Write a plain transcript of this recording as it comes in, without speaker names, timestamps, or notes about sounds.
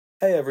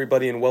Hey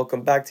everybody, and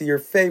welcome back to your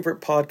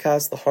favorite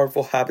podcast, the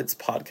Harmful Habits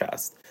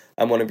Podcast.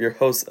 I'm one of your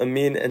hosts,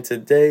 Amin, and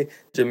today,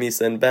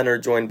 Jamisa and Ben are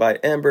joined by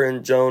Amber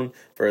and Joan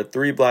for a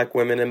 3 Black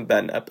Women and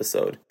Ben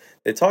episode.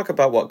 They talk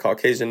about what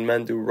Caucasian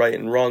men do right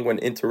and wrong when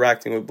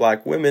interacting with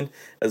Black women,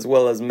 as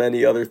well as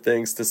many other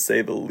things, to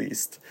say the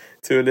least.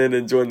 Tune in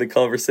and join the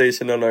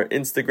conversation on our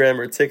Instagram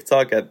or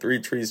TikTok at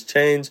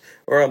 3treeschange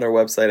or on our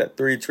website at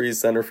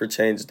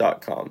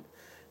 3treescenterforchange.com.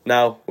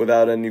 Now,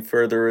 without any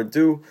further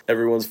ado,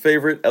 everyone's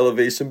favorite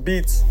Elevation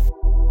Beats.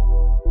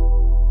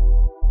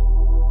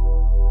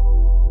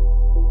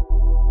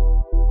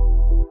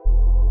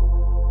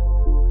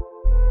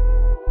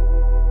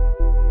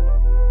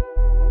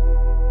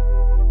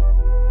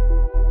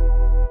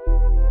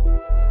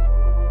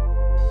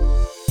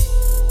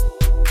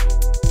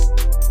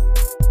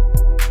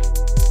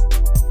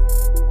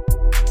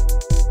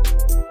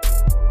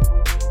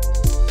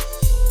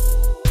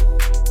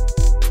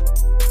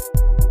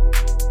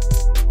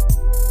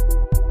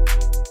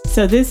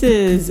 So this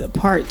is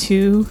part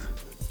 2,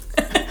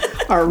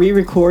 our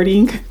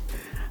re-recording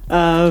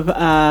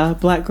of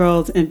Black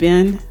Girls and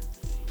Ben.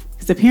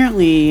 Because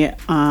apparently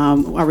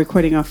our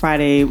recording on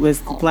Friday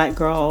was Black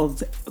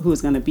Girls who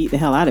was going to beat the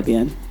hell out of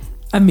Ben.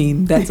 I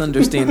mean, that's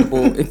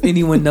understandable. If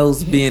anyone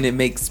knows Ben, it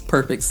makes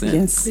perfect sense.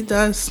 Yes, it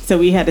does. So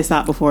we had to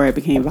stop before it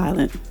became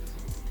violent.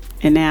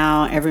 And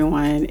now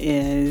everyone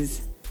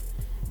is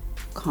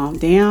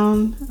calmed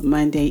down,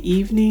 Monday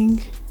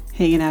evening,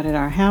 hanging out at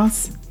our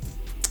house.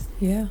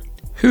 Yeah.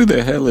 Who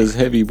the hell is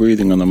heavy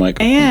breathing on the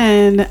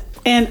microphone?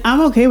 And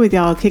I'm okay with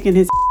y'all kicking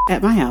his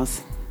at my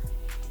house.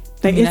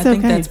 Like, I think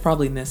okay. that's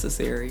probably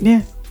necessary.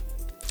 Yeah.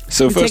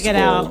 So we'll first take it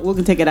of all, out. We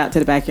can take it out to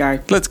the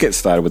backyard. let's get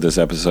started with this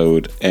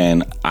episode.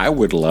 And I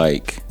would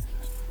like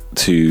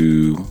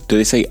to, do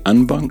they say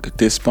unbunk,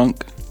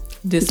 disbunk?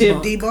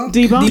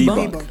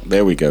 Debunk.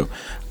 There we go.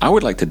 I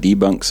would like to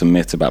debunk some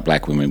myths about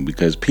Black women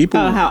because people...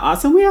 Oh, how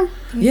awesome we are?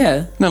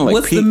 Yeah. No, like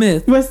What's the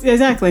myth?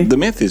 Exactly. The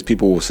myth is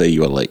people will say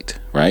you are late,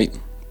 right?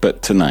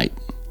 But tonight,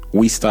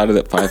 we started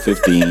at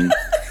 5:15.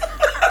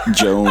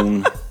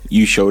 Joan,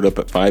 you showed up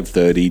at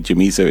 5:30.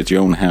 Jamisa, it's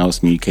your own house,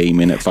 and you came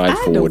in at 5:40. I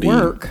had to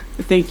work.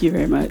 Thank you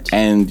very much.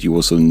 And you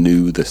also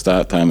knew the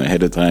start time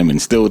ahead of time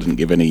and still didn't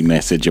give any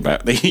message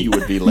about that you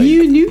would be late.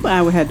 You knew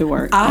I had to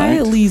work. I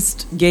at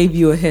least gave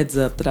you a heads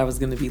up that I was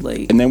going to be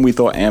late. And then we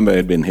thought Amber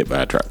had been hit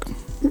by a truck.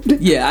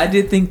 Yeah, I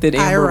did think that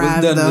Amber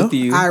was done with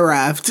you. I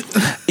arrived.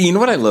 You know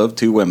what I love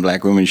too when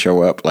Black women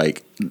show up?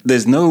 Like,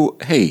 there's no,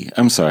 hey,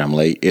 I'm sorry I'm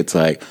late. It's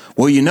like,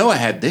 well, you know I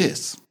had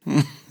this.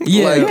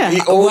 Yeah.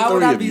 Like, all Why would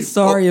three I of be you.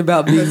 sorry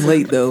about being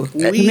late though?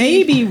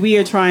 Maybe we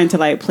are trying to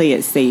like play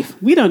it safe.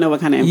 We don't know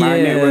what kind of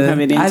environment we're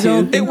coming into. I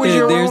don't think was that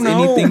your there's own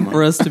anything home.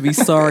 for us to be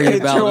sorry It's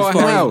about your as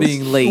far house. as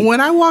being late.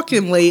 When I walk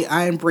in late,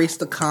 I embrace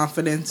the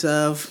confidence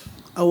of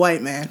a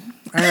white man.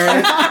 All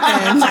right?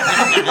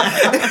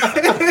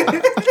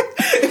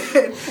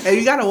 and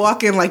you got to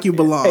walk in like you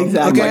belong.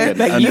 Exactly. Okay?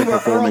 Like an you were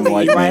underperforming early,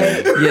 white right?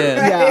 man.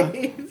 Yeah.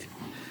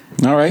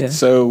 Yeah. All right, Yeah.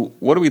 so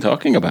what are we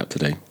talking about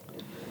today?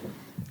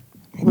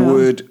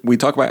 Would we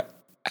talk about,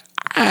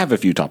 I have a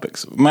few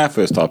topics. My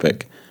first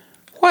topic,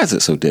 why is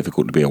it so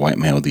difficult to be a white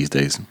male these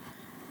days?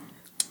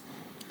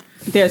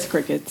 There's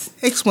crickets.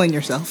 Explain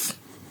yourself.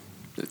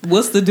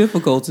 What's the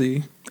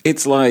difficulty?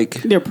 It's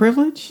like Their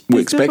privilege. we're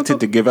is expected difficult.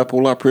 to give up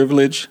all our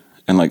privilege,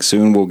 and like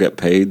soon we'll get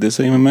paid the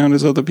same amount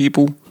as other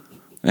people,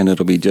 and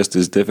it'll be just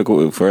as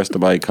difficult for us to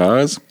buy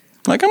cars.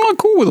 Like, I'm not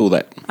cool with all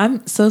that.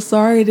 I'm so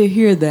sorry to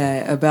hear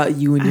that about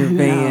you and your I know.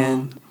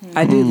 van.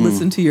 I did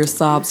listen to your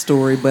sob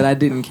story, but I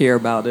didn't care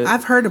about it.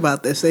 I've heard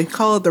about this. They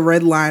call it the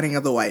redlining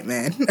of the white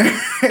man.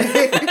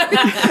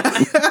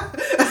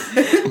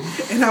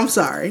 And I'm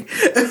sorry.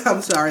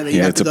 I'm sorry that you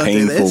Yeah, have it's to a go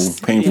through this.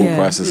 painful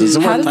process. It's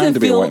the How right does time it to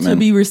be a feel white to man.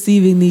 be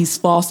receiving these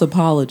false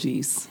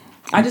apologies?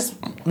 I just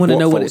want to What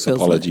know what it false feels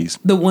apologies?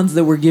 like. The ones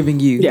that we're giving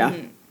you. Yeah.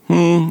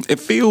 It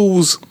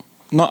feels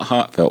not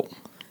heartfelt.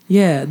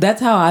 Yeah, that's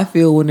how I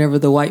feel whenever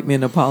the white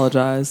men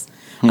apologize.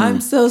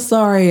 I'm so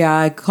sorry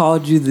I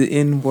called you the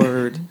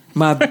N-word.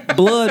 My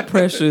blood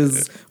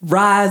pressure's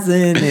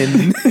rising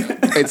and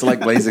It's like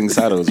Blazing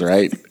Saddles,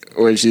 right?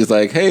 Where she's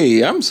like,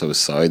 hey, I'm so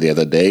sorry the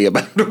other day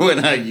about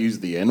when I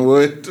used the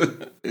N-word.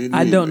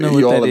 I don't know what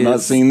you all that have not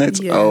is. seen that?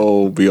 Yeah.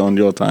 Oh, beyond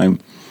your time.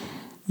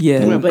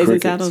 yeah. Well, Blazing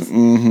Crickets. Saddles.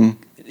 Mm.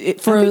 I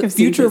For think I've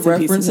seen future bits and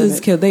pieces of references,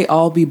 it. can they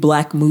all be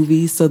black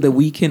movies so that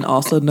we can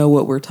also know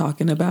what we're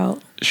talking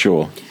about?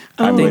 Sure.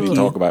 I'm ready to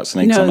talk about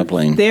snakes on a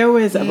plane. There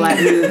was a black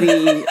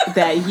movie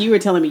that you were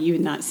telling me you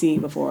had not seen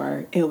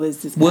before. It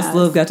was this. What's past-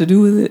 love got to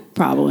do with it?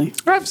 Probably.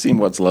 I've seen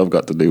What's Love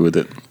Got to Do with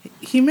it.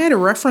 He made a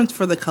reference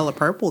for The Color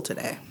Purple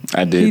today.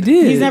 I did. He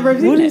did. He's never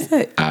seen What it. is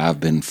that? I've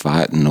been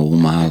fighting all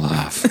my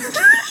life.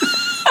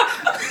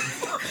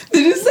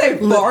 Did you say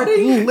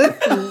farting?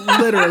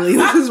 Literally,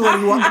 this is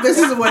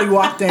what he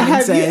walked in and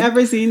Have said. you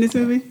ever seen this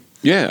movie?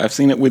 Yeah, I've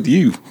seen it with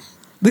you.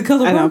 The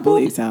color I purple? don't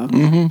believe so.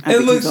 Mm-hmm. I And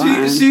think look, he's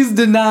lying. she's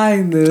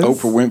denying this.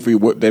 Oprah Winfrey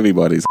whooped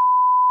everybody's.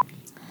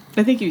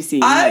 I think you've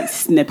seen like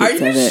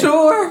snippets Are you of it.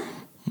 sure?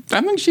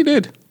 I think she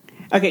did.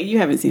 Okay, you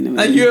haven't seen the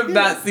movie. You have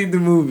not seen the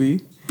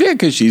movie. Yeah,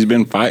 because she's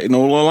been fighting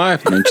all her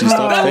life, and then she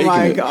stopped Oh taking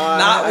my it. God!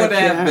 Not what I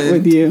can't happened.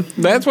 with you.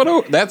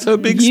 That's her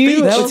big You,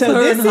 speech. That was so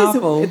her this and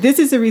Hoffel.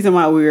 is the reason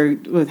why we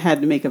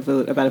had to make a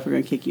vote about if we're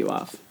going to kick you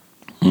off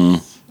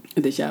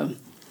the show.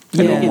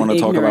 Anyone want to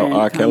talk about Ignorant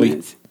R. Kelly?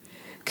 comments.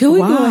 Can we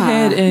go Why?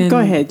 ahead and Go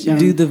ahead, Joan.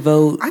 do the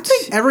vote? I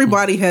think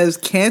everybody has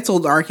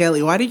canceled R.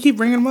 Kelly. Why do you keep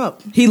bringing him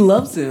up? He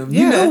loves him.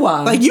 You know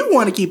why? Like, you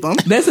want to keep him.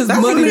 That's his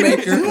what money it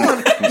is. maker.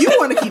 You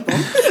want to keep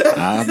him.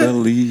 I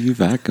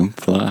believe I can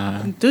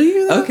fly. Do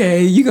you? Though?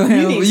 Okay, you gonna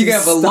have need you to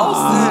have a stop.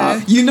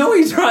 lawsuit. You know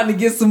he's trying to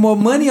get some more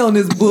money on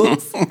his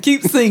books.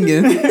 Keep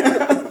singing.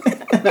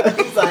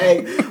 It's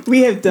like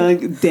we have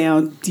dug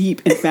down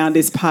deep and found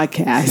this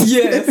podcast.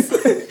 Yes,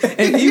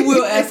 and he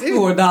will ask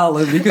for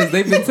 $1 because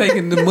they've been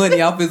taking the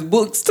money off his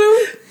books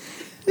too.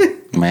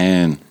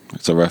 Man,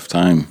 it's a rough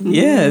time.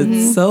 Yeah,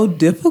 it's so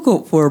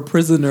difficult for a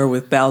prisoner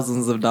with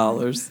thousands of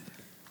dollars.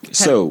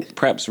 So,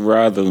 perhaps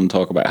rather than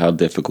talk about how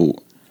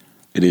difficult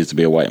it is to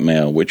be a white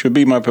male, which would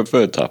be my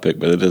preferred topic,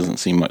 but it doesn't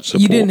seem much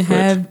support You didn't for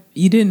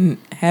it.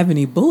 have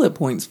any bullet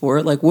points for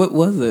it. Like, what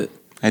was it?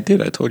 I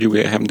did. I told you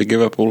we were having to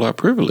give up all our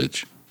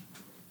privilege.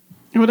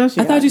 What else?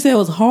 I thought you said it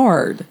was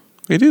hard.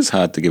 It is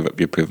hard to give up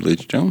your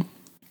privilege, Joan.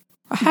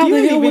 How you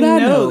the don't hell even would I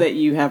know know? that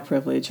you have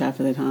privilege half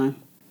of the time.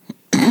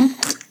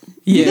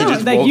 Yeah, No,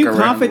 just like walk you around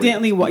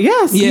confidently.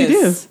 Yes, yes. you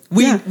do.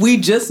 We Yeah. we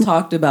just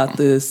talked about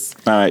this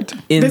All right.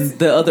 in This-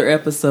 the other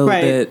episode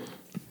Right. that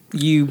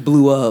you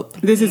blew up.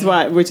 This is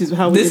why, which is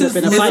how we This ended is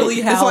up in a literally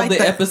fight. how like the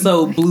the-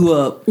 episode blew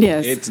up.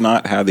 Yes, It's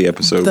not how the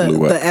episode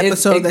blew up. The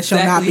episode It's that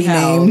shall not be exactly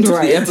how named.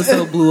 The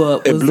episode blew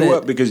up. It was blew that-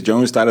 up because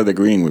Joan started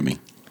agreeing with me.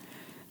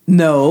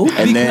 No,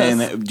 And because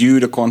then, due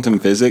to quantum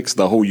physics,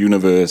 the whole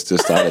universe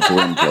just started to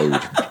implode.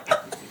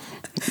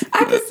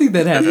 I can see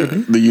that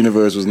happening. The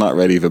universe was not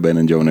ready for Ben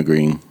and Joan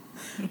agreeing.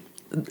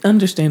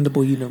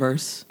 Understandable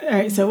universe. All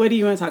right. So, what do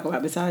you want to talk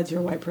about besides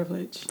your white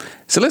privilege?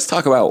 So let's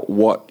talk about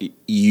what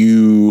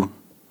you.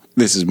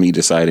 This is me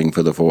deciding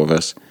for the four of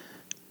us.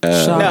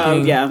 No,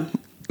 Shocking. yeah.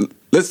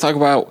 Let's talk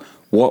about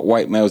what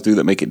white males do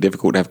that make it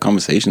difficult to have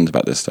conversations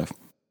about this stuff.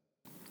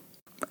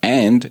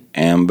 And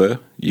Amber,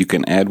 you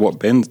can add what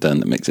Ben's done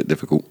that makes it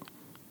difficult.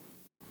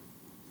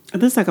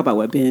 Let's talk about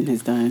what Ben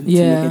has done to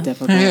Yeah. make it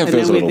difficult. Yeah, it and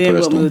feels a then, little we'll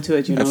personal. move to a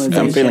I'm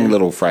generalization. feeling a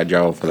little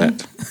fragile for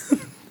that.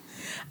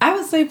 I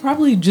would say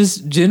probably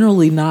just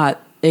generally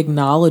not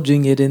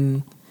acknowledging it,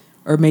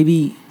 or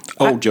maybe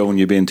Oh, Joan,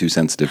 you're being too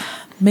sensitive.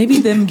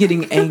 them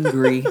getting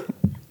angry.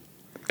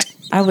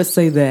 I would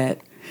say that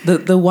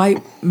the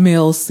white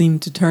males seem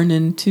to turn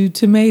into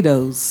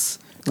tomatoes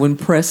when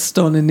pressed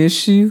on an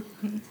issue.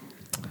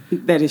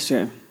 That is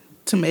true.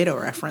 Tomato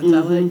reference. I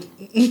like.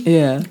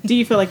 Yeah. Do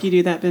you feel like you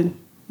do that, Ben?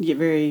 You get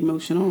very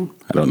emotional.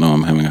 I don't know.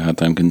 I'm having a hard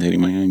time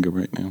containing my anger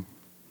right now.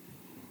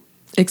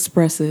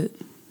 Express it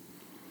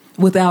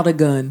without a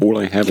gun. All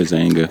I have is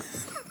anger.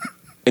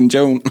 And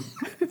Joan,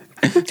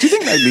 do you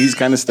think like these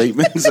kind of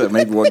statements are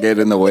maybe what get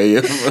in the way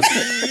of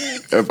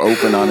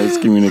open,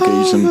 honest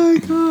communication?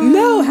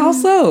 No, how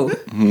so?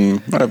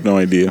 I have no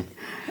idea.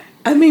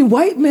 I mean,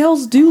 white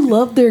males do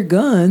love their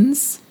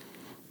guns.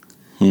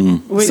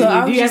 Wait, So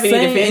I do was you have just any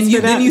saying, defense and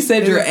for that? then you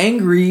said you're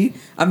angry.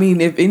 I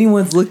mean, if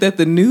anyone's looked at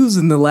the news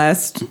in the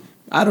last,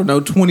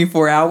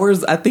 24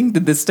 hours, I think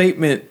that this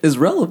statement is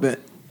relevant.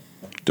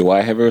 Do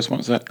I have a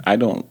response to that? I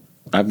don't.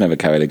 I've never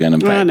carried a gun. In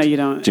No, fact, no, you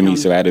don't. Jimmy,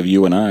 so out of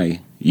you and I,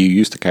 you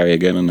used to carry a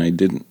gun and I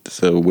didn't.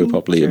 So we're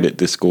probably a Sure. bit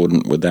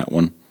discordant with that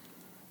one.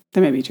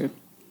 That may be true.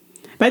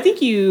 But I think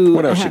you...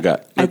 What else you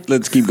got?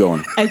 Let's keep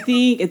going. I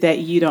think that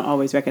you don't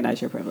always recognize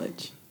your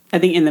privilege. I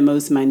think in the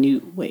most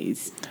minute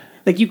ways.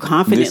 Like you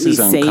confidently This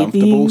is say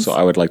uncomfortable, things. so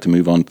I would like to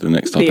move on to the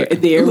next There,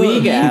 topic. there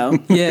we go.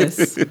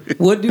 Yes.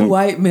 What do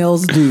white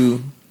males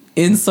do?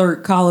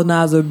 Insert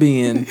colonizer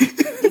bin.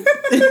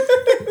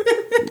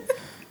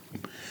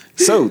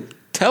 So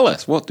tell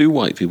us, what do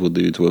white people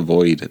do to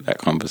avoid that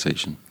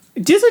conversation?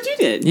 Just what you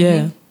did.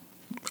 Yeah.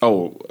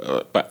 Oh,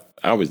 but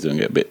I was doing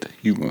it a bit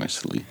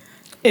humorously.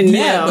 And Yeah,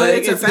 now, but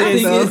like, the it's thing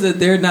so- is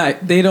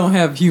that they don't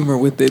have humor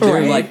with it. They're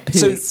Right. like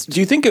So, pissed. do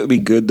you think it would be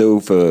good though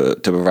to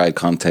provide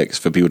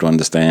context for people to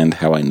understand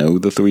how I know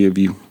the three of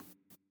you?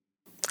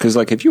 Because,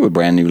 like, if you were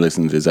brand new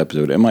listening to this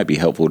episode, it might be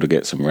helpful to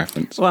get some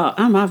reference. Well,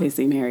 I'm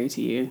obviously married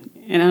to you.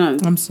 And I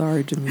don't... I'm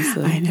sorry,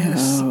 Jamisa. I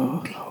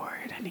know.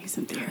 Lord, I need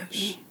some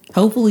therapy.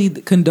 Hopefully,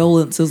 the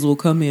condolences will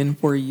come in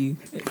for you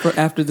for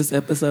after this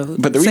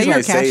episode. But the Say reason your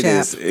I say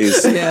Cash this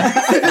is,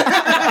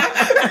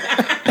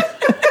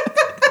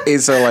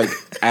 is so, like,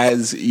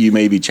 as you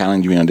maybe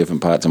challenge me on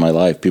different parts of my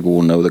life, people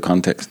will know the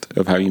context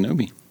of how you know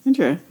me.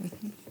 True.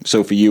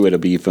 So for you, it'll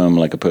be from,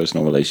 like, a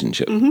personal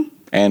relationship.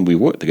 And we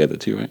work together,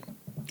 too, right?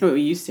 Well,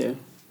 we used to.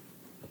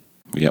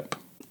 Yep.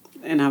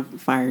 And I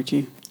fired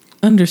you.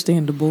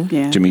 Understandable.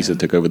 Yeah. Jamisa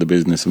took over the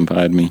business and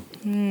fired me.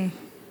 I'm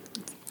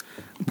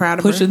proud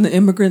of her. Pushing the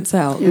immigrants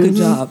out. Good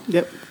job.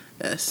 Yep.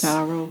 Yes.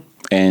 How I roll.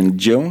 And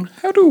Joan,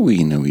 how do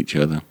we know each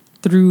other?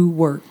 Through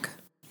work.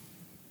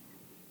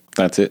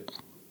 That's it.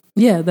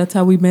 Yeah, that's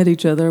how we met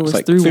each other. Was It's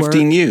like through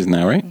 15 work. years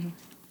now, right?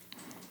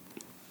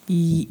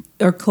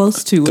 Or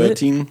close to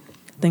 13?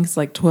 think it's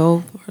like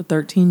 12 or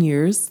 13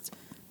 years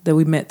that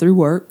we met through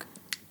work.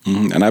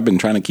 And I've been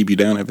trying to keep you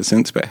down ever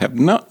since, but have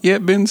not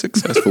yet been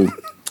successful.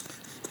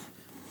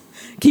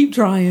 Keep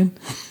trying.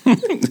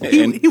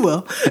 He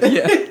will.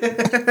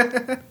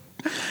 Yeah.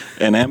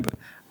 And Amber?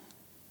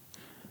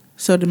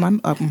 So did my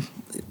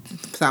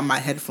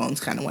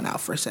headphones kind of went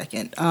out for a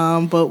second.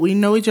 But we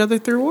know each other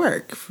through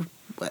work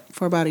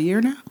for about a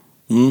year now.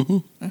 Mm-hmm.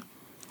 Yeah.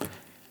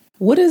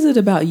 What is it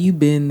about you,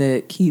 Ben,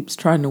 that keeps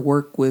trying to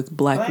work with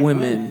black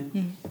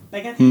women?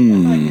 Like I feel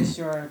like it's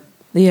your.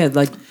 Yeah,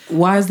 like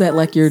why is that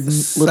like your little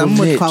Some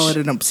would niche? call it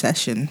an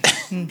obsession.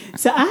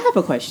 So I have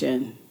a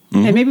question,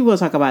 and maybe we'll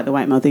talk about the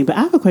white male thing. But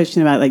I have a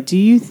question about like, do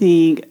you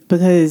think,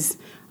 because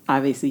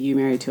obviously you're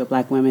married to a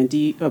black woman,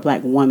 or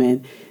black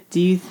woman, do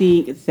you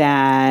think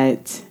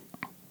that?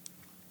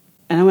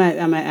 And I'm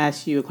gonna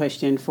ask you a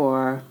question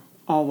for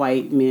all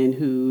white men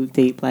who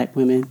date black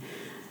women.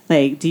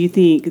 Like, do you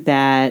think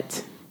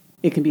that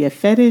it can be a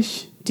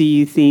fetish? Do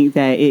you think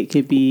that it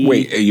could be?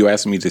 Wait, are you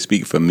asking me to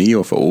speak for me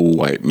or for all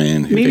white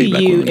men who maybe date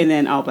black you women? and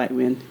then all black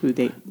men who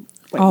date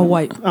All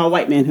women. All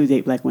white men who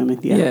date black women.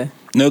 Yeah.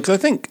 No,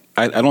 because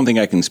I don't think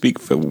I can speak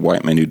for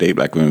white men who date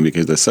black women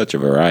because there's such a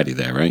variety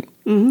there, right?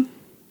 You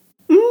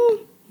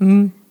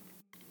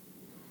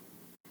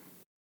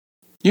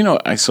know,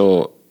 I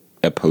saw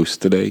a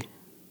post today.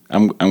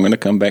 I'm going to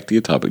come back to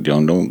your topic,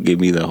 Joan. Don't give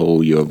me the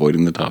whole you're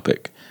avoiding the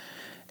topic.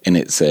 And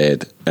it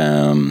said,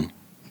 the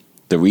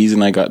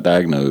reason I got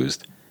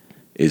diagnosed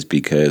is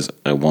because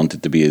I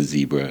wanted to be a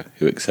zebra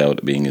who excelled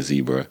at being a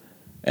zebra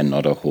and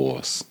not a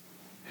horse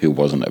who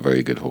wasn't a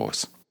very good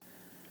horse.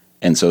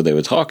 And so they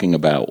were talking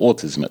about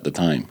autism at the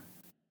time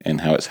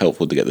and how it's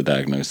helpful to get the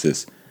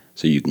diagnosis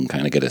so you can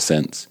kind of get a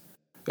sense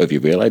of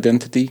your real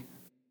identity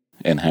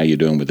and how you're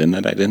doing within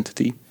that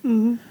identity.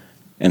 Mm-hmm.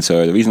 And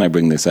so the reason I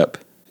bring this up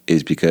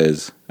is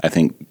because I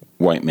think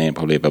white men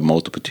probably have a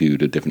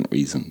multitude of different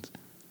reasons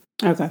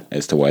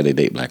as to why they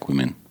date black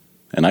women.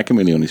 And I can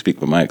really only speak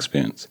from my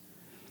experience.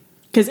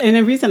 And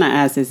the reason I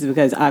ask this is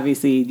because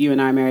obviously you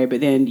and I are married, but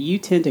then you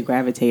tend to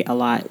gravitate a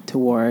lot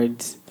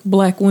towards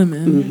black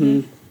women.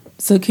 Mm-hmm.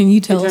 So can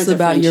you tell us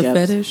about your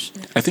fetish?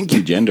 I think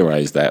you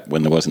genderized that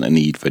when there wasn't a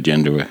need for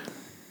genderification.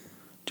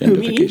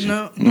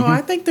 No,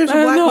 I think there's a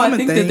black woman I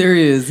think thing. that there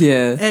is,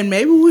 yeah. And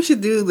maybe we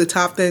should do the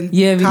top 10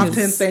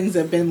 things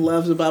that Ben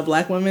loves about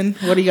black women.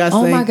 What do you guys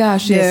think? Oh my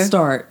gosh, yes,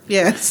 start.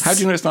 Yes. How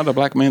do you know it's not a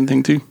black man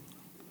thing too?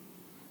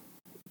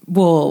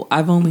 Well,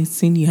 I've only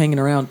seen you hanging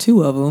around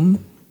 2 of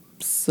them,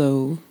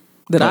 so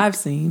that I've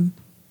seen.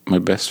 My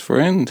best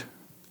friend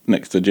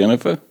next to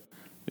Jennifer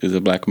is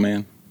a black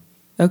man.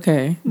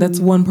 Okay, that's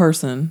one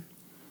person.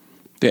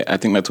 Yeah, I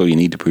think that's all you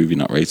need to prove you're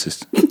not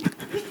racist.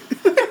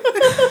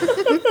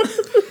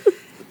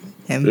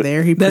 And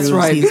there he proves that's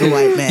right. He's a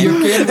white man. Your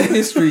family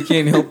history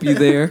can't help you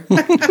there.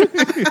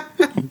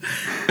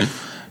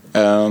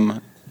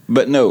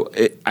 But no,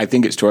 I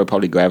think it's true. I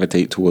probably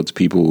gravitate towards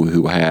people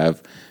who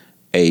have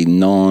a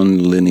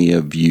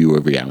non-linear view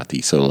of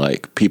reality. So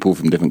like people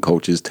from different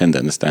cultures tend to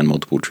understand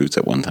multiple truths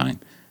at one time.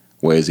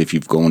 Whereas if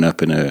you've grown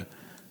up in a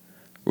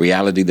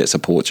reality that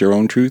supports your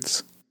own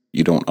truths,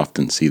 you don't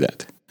often see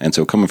that. And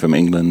so coming from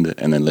England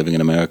and then living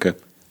in America,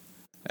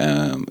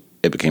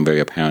 it became very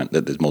apparent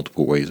that there's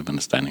multiple ways of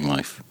understanding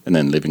life. And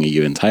then living a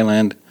year in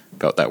Thailand,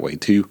 felt that way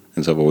too.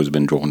 And so I've always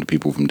been drawn to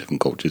people from different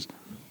cultures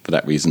for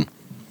that reason.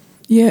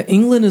 Yeah,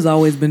 England has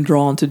always been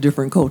drawn to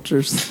different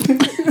cultures.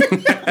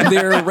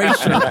 They're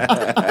racial.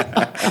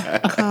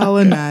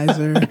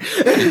 Colonizer.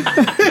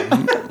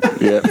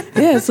 Yeah.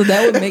 Yeah, so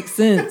that would make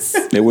sense.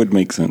 It would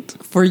make sense.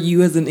 For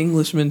you as an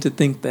Englishman to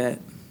think that.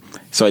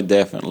 So I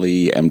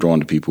definitely am drawn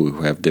to people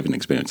who have different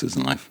experiences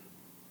in life.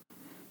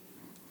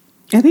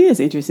 I think that's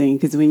interesting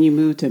because when you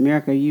moved to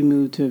America, you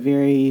moved to a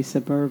very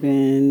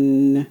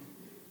suburban.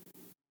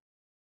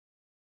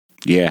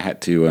 Yeah, I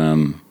had to,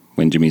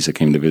 when Jamisa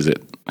came to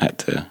visit, I had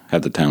to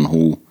have the town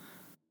hall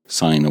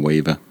sign a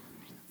waiver.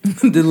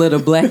 To let a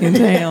black in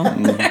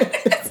town.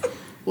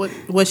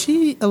 Was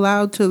she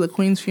allowed to the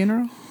Queen's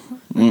funeral?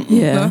 Mm-mm.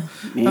 Yeah.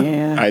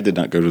 Yeah. I did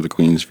not go to the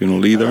Queen's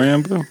funeral either,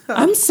 Amber.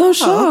 I'm so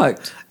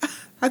shocked.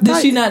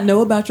 Did she not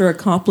know about your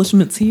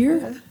accomplishments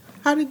here?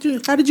 How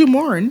did you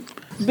mourn?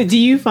 But do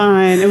you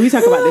find, and we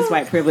talk about this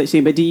white privilege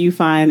thing, but do you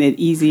find it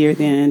easier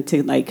then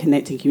to like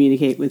connect and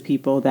communicate with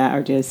people that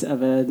are just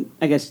of a,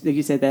 I guess like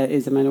you said, that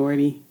is a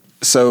minority?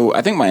 So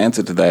I think my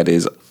answer to that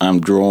is I'm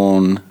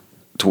drawn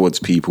towards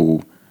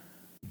people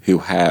who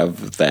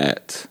have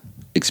that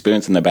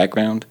experience in their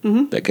background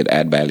that could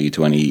add value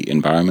to any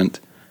environment.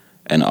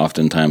 And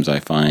oftentimes I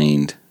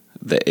find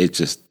that it's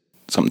just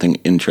something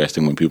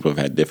interesting when people have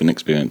had different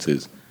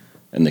experiences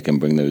and they can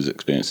bring those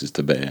experiences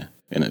to bear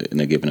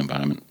in a given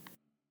environment.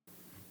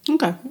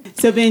 Okay.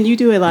 So Ben, you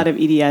do a lot of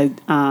EDI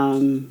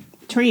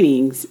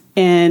trainings,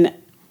 and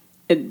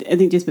I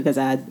think just because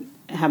I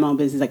have my own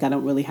business, like I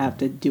don't really have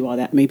to do all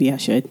that. Maybe I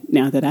should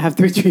now that I have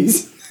 3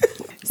 trees.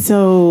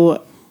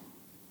 So,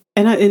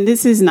 and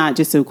this is not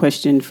just a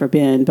question for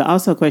Ben, but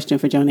also a question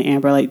for Joan and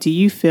Amber. Like, do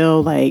you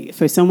feel like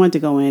for someone to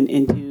go in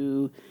and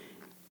do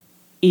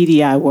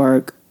EDI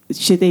work,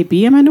 should they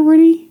be a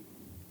minority?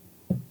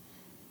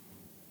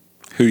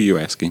 Who are you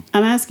asking?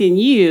 I'm asking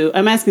you.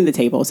 I'm asking the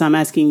table. So I'm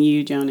asking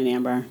you, Joan and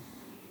Amber.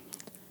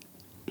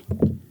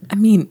 I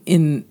mean,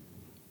 in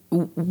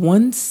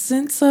one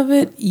sense of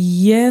it,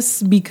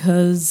 yes,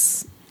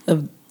 because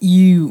of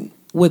you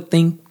would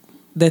think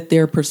that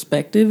their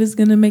perspective is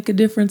going to make a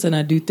difference, and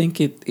I do think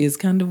it is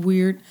kind of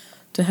weird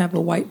to have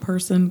a white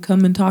person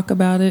come and talk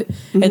about it.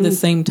 At the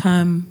same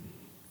time,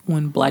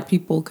 when black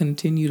people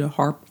continue to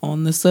harp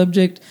on the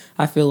subject,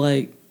 I feel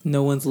like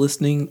no one's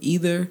listening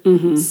either.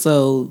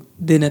 So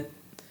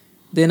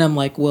then I'm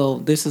like, well,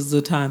 this is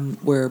the time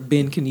where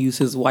Ben can use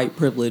his white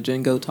privilege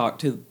and go talk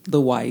to the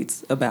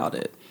whites about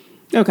it.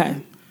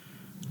 Okay.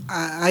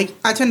 I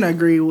tend to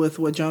agree with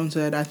what Joan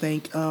said. I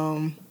think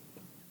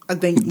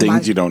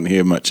Things you don't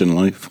hear much in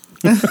life.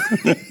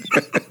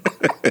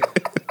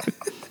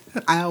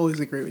 I always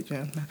agree with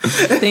Joan.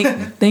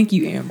 Thank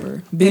you,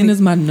 Amber. Ben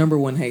is my number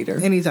one hater.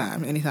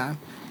 Anytime.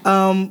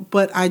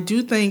 But I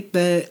do think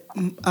that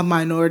a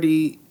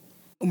minority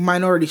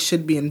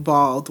should be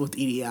involved with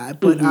EDI.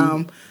 But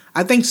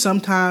I think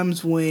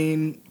sometimes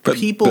when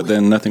people... But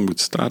then nothing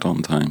would start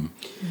on time.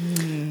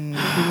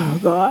 Oh,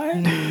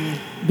 God.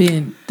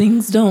 Ben,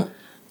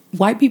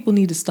 white people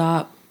need to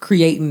stop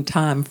creating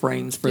time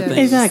frames for things.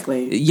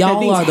 Exactly.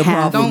 Y'all are the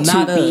problem,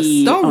 not us.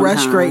 Don't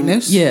rush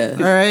greatness. Yeah.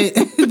 All right?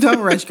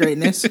 Don't rush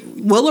greatness.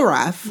 We'll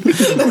arrive.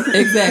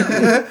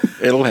 Exactly.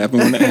 It'll happen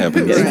when it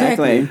happens.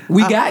 Exactly.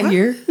 We got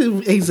here.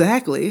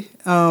 Exactly.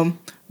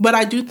 But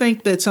I do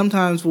think that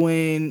sometimes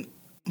when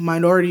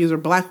minorities or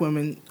black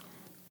women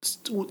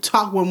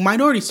when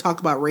minorities talk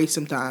about race,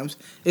 sometimes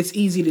it's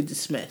easy to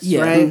dismiss,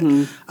 right?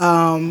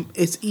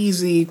 It's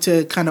easy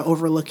to kind of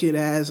overlook it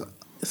as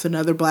it's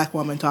another black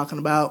woman talking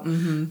about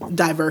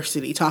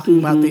diversity, talking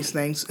about these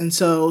things. And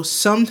so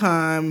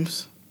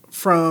sometimes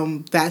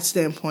from that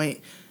standpoint,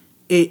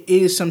 it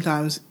is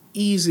sometimes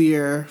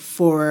easier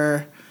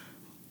for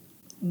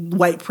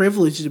white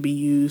privilege to be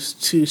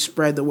used to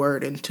spread the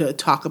word and to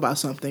talk about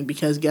something,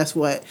 because guess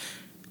what?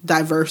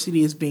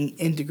 Diversity is being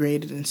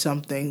integrated in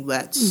something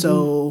that's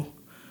so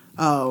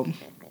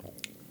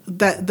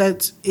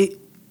that's it.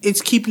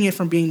 It's keeping it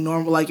from being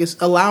normal, like it's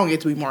allowing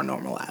it to be more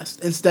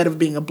normalized instead of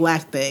being a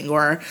black thing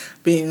or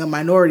being a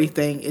minority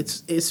thing.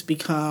 It's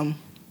become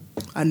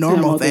a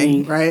normal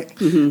thing, right?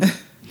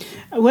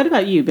 What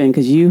about you, Ben?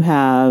 Because you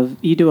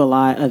do a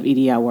lot of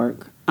EDI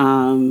work.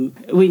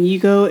 When you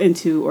go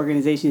into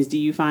organizations, do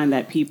you find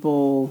that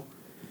people,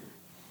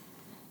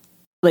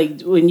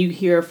 like when you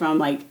hear from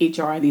like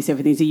HR, these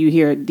different things, do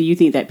you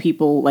think that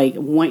people like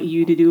want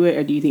you to do it,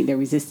 or do you think they're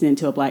resistant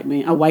to a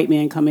white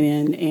man coming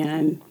in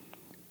and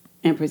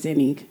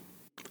presenting?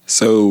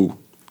 So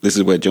this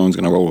is where Joan's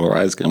going to roll her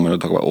eyes, because I'm going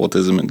to talk about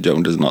autism, and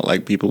Joan does not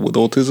like people with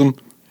autism.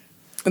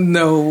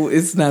 No,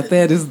 it's not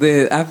that. It's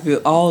that I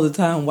feel all the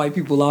time white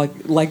people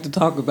like to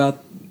talk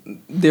about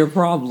their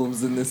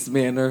problems in this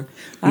manner.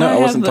 No, I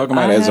wasn't talking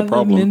about it as a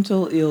problem.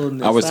 Mental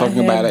illness. I was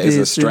talking about it as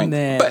a strength.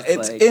 But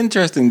it's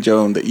interesting,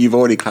 Joan, that you've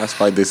already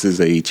classified this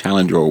as a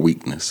challenge or a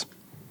weakness.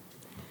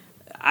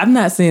 I'm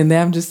not saying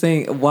that. I'm just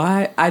saying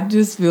why. I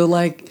just feel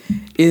like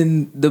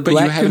in the But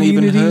black you haven't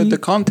community, even heard the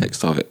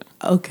context of it.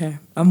 Okay,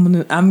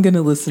 I'm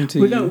gonna listen to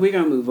you. We're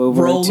gonna move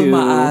over. Rolling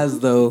my eyes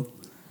though.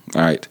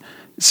 All right.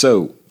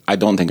 So I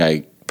don't think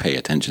I pay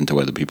attention to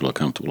whether people are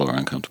comfortable or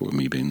uncomfortable with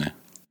me being there.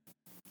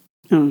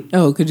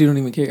 Oh, because you don't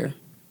even care.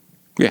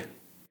 Yeah.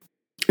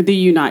 Do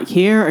you not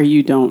care, or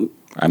you don't?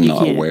 I'm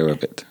not aware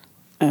of it.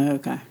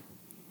 Okay.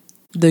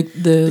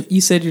 You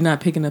said you're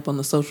not picking up on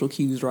the social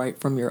cues, right,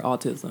 from your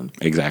autism.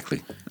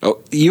 Exactly.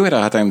 Oh, you had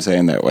a hard time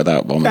saying that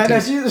without vomiting.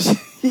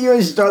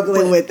 You're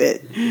struggling with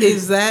it.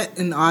 Is that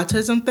an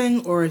autism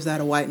thing or is that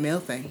a white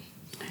male thing?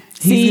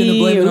 He's going to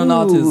blame it on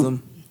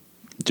autism.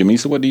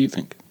 Jamisa, what do you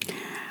think?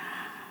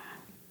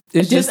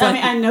 It's just like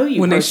I know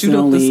you when they shoot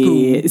up the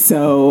school.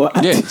 So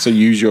Yeah, so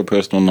use your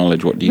personal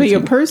knowledge. What do you think?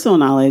 Your personal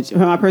knowledge, from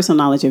my personal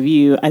knowledge of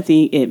you, I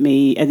think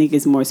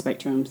it's more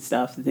spectrum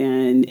stuff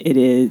than it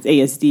is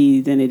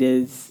ASD, than it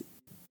is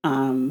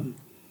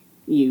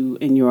you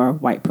and your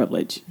white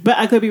privilege. But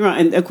I could be wrong.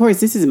 And of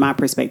course, this is my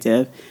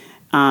perspective.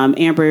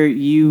 Amber,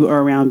 you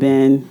are around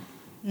Ben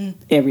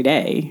every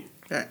day.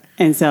 Right.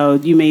 And so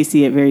you may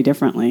see it very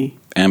differently.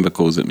 Amber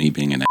calls it me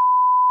being an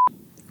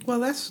Well,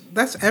 that's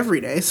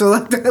every day, so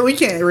like we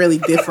can't really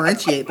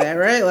differentiate that,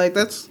 right? Like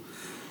that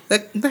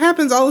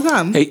happens all the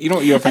time. Hey, you know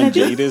what your friend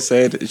Jada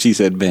said? She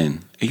said,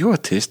 Ben, are you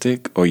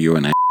autistic or you're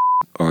an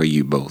or are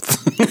you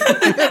both? You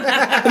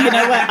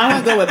know what?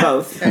 I'm gonna go with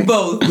both.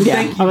 Both. Yeah,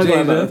 Thank you, I'm gonna go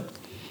Jada. with both.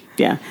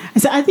 Yeah.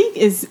 So I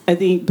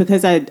think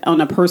because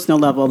on a personal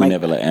level, We like,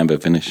 never let Amber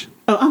finish.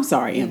 oh, I'm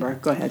sorry, Amber.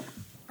 Go ahead.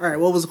 All right,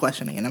 what was the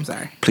question again? I'm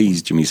sorry.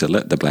 Please, Jamisa,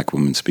 let the black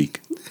woman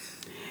speak.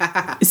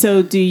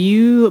 So do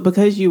you,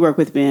 because you work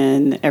with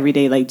Ben every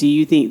day, like, do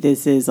you think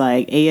this is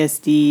like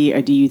ASD,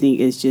 or do you think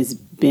it's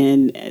just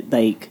Ben,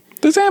 like...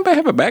 Does Amber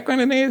have a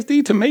background in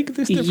ASD to make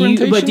this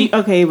differentiation?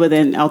 Okay, well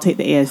then I'll take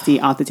the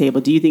ASD off the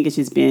table. Do you think it's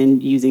just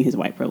Ben using his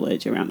white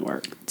privilege around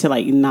work to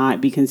like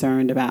not be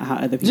concerned about how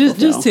other people feel?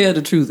 Just tell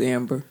the truth,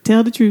 Amber.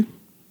 Tell the truth.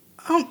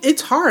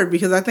 It's hard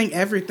because I think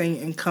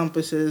everything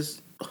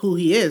encompasses who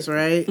he is,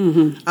 right?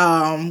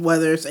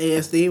 Whether it's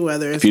ASD,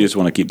 whether it's... If you just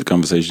want to keep the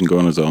conversation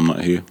going as though I'm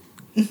not here.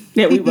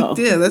 Yeah, we will.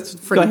 Yeah, that's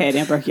pretty... Go ahead,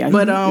 Amber. Yeah,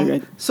 but you're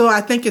good. so I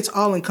think it's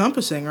all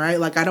encompassing, right?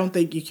 Like, I don't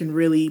think you can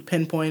really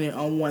pinpoint it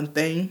on one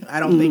thing. I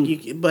don't think you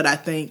can, but I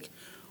think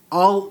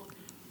all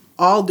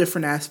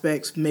different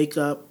aspects make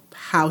up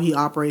how he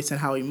operates and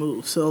how he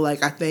moves. So,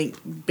 like, I think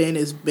Ben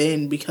is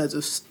Ben because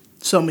of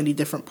so many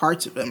different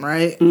parts of him,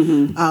 right?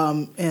 And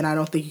I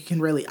don't think you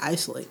can really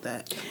isolate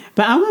that.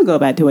 But I want to go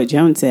back to what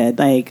Joan said.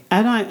 Like,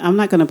 I'm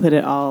not going to put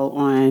it all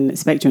on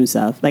spectrum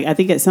stuff. Like, I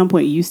think at some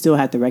point you still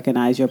have to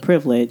recognize your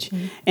privilege,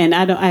 and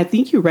I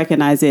think you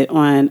recognize it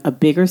on a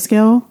bigger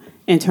scale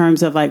in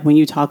terms of like when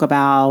you talk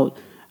about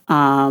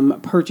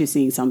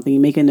purchasing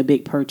something, making a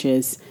big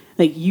purchase.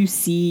 Like, you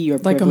see your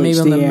privilege maybe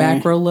on the there.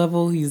 macro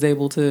level, he's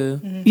able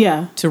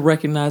to to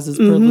recognize his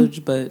Mm-hmm.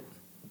 privilege, but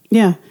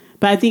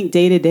But I think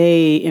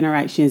day-to-day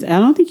interactions, I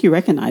don't think you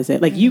recognize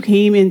it. Like, you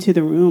came into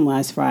the room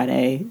last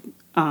Friday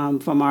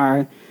from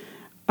our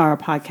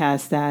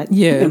podcast that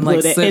and like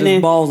included, set and his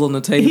then balls on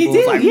the table. he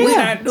did, Like, yeah. we're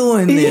not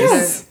doing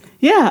this.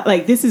 Yeah,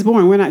 like, this is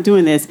boring. We're not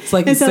doing this. It's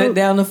like and he set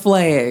down the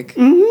flag.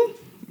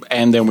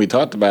 And then we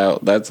talked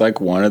about that's like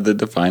one of the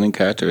defining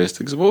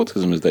characteristics of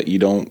autism is that you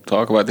don't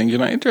talk about things you're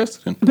not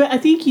interested in. But I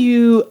think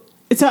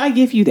so I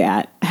give you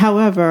that.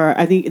 However,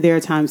 I think there are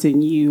times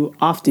when you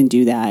often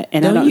do that,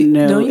 and I don't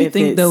know. Don't you if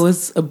think though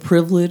it's a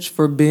privilege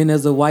for Ben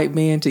as a white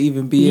man to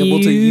even be able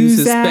to use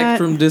his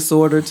spectrum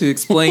disorder to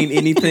explain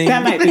anything?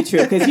 That might be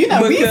true because we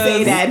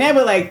say that, and they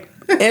were like,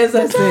 as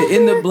I said,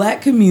 in the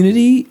black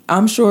community,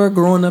 I'm sure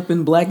growing up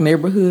in black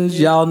neighborhoods,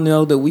 y'all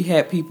know that we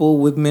had people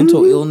with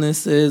mental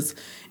illnesses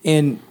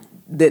and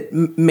that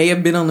may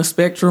have been on the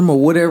spectrum or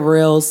whatever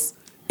else,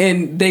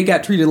 and they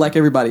got treated like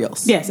everybody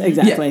else. Yes,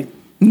 exactly. Yeah.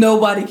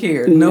 Nobody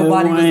cared.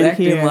 Nobody was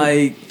acting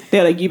like...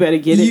 They're like, you better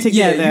get it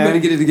together. Yeah, you better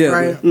get it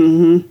together.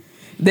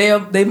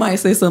 Right. They might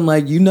say something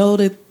like, you know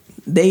that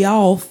they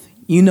off.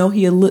 You know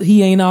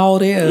he ain't all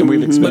there. And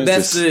we've experienced but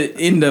that's the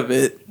end of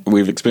it.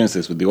 We've experienced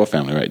this with your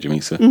family, right,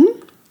 Jamisa?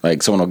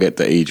 Like, someone will get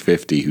to age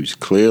 50 who's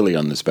clearly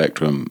on the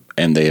spectrum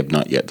and they have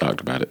not yet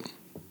talked about it.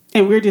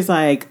 And we're just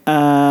like,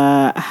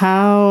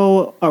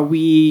 how are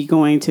we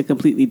going to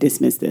completely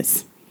dismiss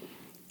this?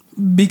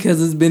 Because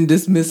it's been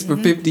dismissed for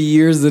 50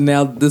 years and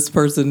now this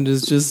person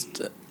is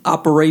just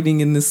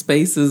operating in this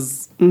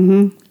spaces.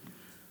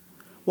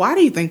 Why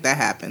do you think that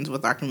happens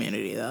with our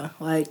community, though?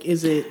 Like,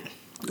 is it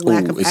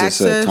lack of is access?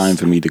 this a time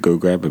for me to go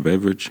grab a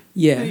beverage?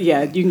 Yeah.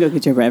 Yeah, you can go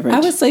get your beverage. I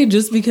would say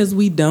just because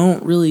we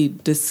don't really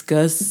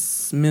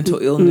discuss mental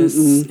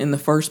illness in the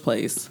first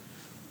place.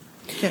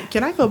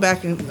 Can I go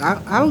back and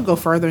I would go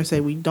further and say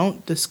we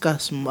don't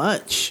discuss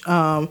much.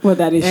 Well,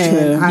 that is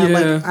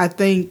true.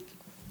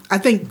 I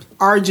think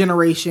our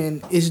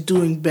generation is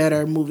doing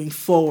better moving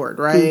forward,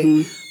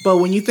 right? But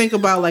when you think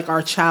about like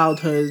our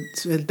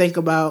childhoods and think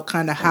about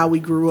kind of how we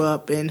grew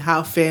up and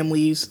how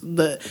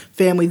the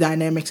family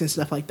dynamics and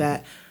stuff like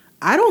that,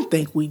 I don't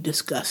think we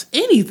discuss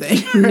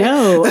anything.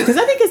 No, because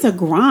I think it's a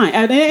grind.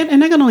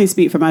 And I can only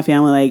speak for my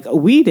family. Like,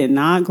 we did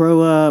not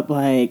grow up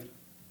like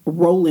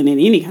rolling in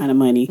any kind of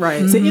money.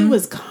 Right. So it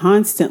was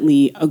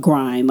constantly a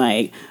grind.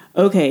 Like,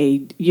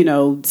 okay,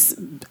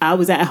 I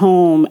was at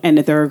home in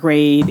the third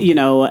grade,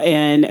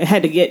 and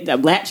had to get a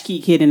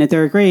latchkey kid in the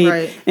third grade.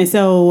 Right. And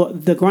so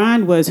the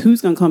grind was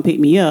who's going to come pick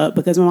me up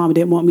because my mom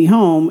didn't want me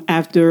home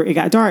after it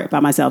got dark by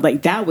myself.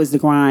 Like, that was the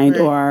grind.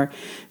 Right. Or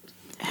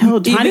hell,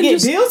 trying to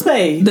get bills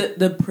paid.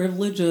 The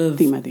privilege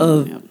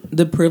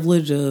the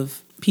privilege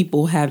of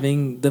people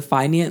having the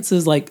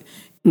finances, like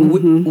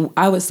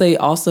I would say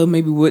also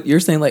maybe what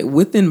you're saying, like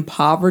within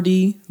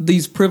poverty,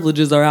 these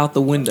privileges are out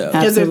the window.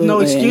 Because there's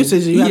no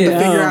excuses. You have to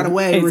figure out a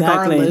way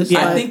Exactly. regardless.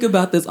 Yeah. I think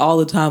about this all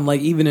the time,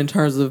 like even in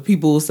terms of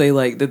people will say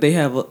like that they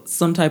have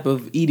some type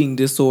of eating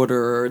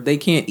disorder or they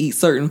can't eat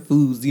certain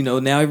foods.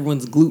 Now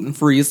everyone's gluten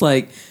free. It's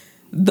like,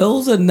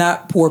 those are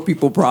not poor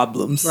people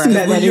problems. Right.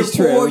 When That you're is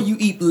poor, true. you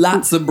eat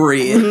lots of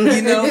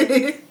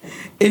bread,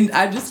 And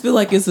I just feel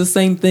like it's the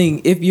same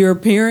thing. If your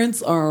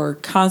parents are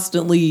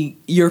constantly,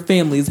 your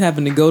family is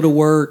having to go to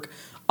work,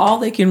 all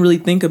they can really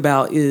think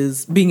about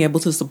is being able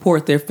to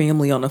support their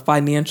family on a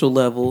financial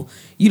level.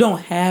 You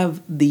don't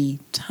have the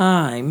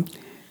time,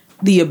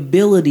 the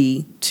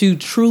ability to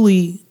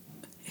truly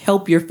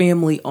help your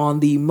family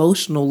on the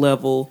emotional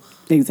level.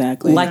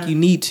 Exactly. Like you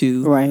need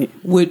to. Right.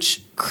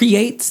 Which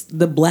creates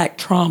the black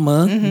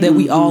trauma that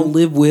we all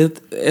live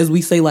with, as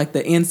we say, like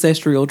the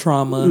ancestral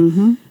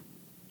trauma.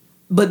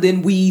 But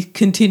then we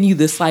continue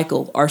this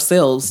cycle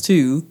ourselves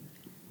too.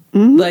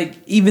 Like,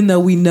 even though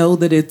we know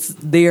that it's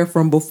there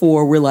from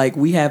before, we're like,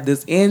 we have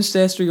this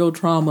ancestral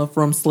trauma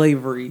from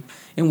slavery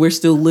and we're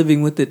still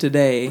living with it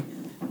today.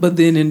 But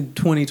then in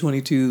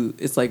 2022,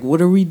 it's like,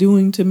 what are we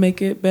doing to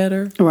make it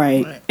better?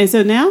 Right. And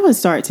so now I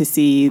start to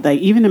see, like,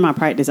 even in my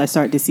practice, I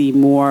start to see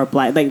more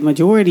black, like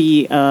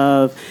majority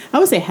of, I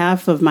would say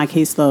half of my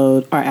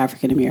caseload are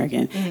African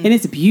American. And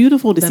it's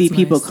beautiful to see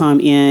people nice.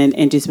 come in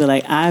and just be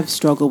like, I've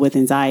struggled with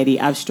anxiety.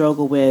 I've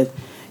struggled with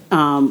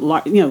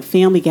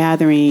family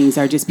gatherings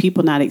or just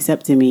people not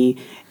accepting me.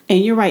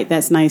 And you're right,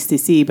 that's nice to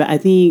see. But I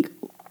think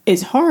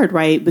it's hard,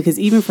 right? Because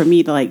even for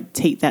me to like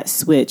take that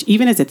switch,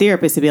 even as a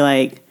therapist, to be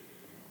like,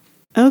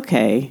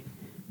 okay,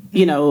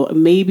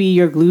 maybe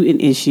your gluten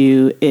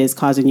issue is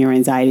causing your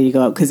anxiety to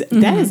go up, because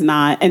that is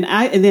not. And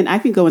then I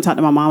can go and talk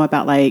to my mom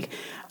about like,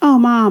 oh,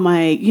 mom,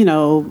 like,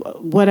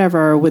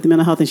 whatever with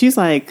mental health, and she's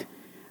like,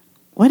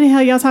 what the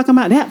hell y'all talking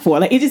about that for?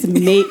 Like, it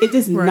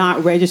just right.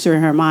 not register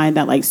in her mind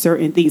that like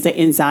certain things, like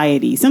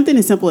anxiety, something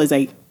as simple as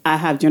like, I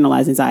have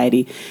generalized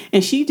anxiety,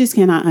 and she just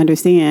cannot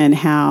understand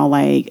how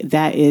like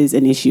that is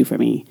an issue for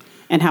me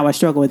and how I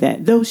struggle with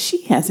that, though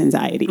she has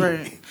anxiety.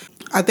 Right.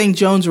 I think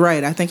Joan's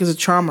right. I think it's a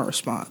trauma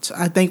response.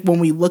 I think when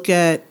we look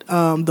at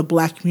the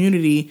Black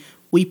community,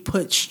 we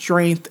put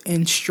strength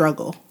in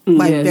struggle.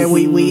 Like that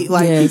we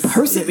like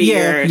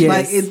persevere. Yeah,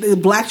 yes. Like the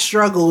Black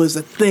struggle is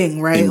a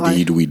thing, right?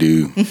 Indeed, we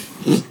do.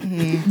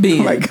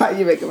 Oh my God,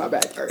 you're making my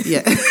back hurt.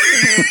 Yeah.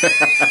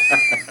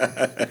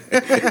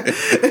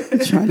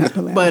 Try not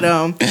to laugh. But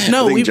no,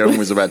 I think Joan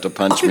was about to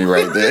punch me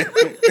right there.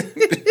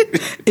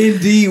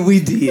 Indeed, we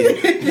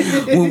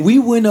did. When we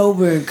went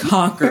over and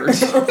conquered,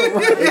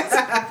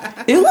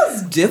 it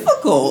was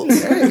difficult.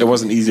 It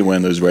wasn't easy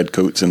wearing those red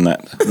coats in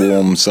that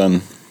warm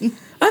sun.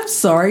 I'm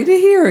sorry to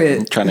hear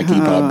it. Trying to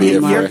keep our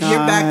beer your fresh.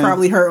 back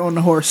probably hurt on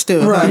the horse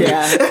too. Right.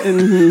 Yeah.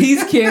 Mm-hmm.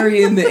 He's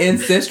carrying the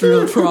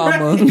ancestral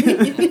trauma.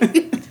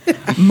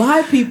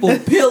 My people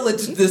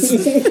pillaged this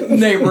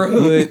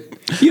neighborhood.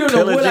 You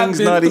don't know what I've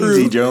been not through.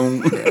 easy,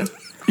 Joan.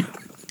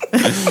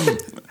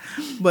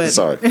 But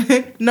sorry.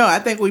 No, I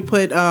think we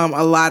put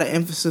a lot of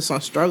emphasis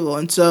on struggle,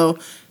 and so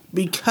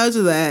because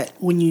of that,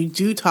 when you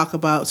do talk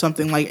about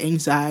something like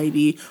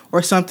anxiety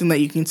or something that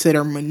you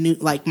consider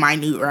minute,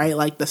 right?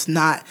 Like that's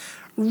not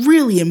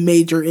really a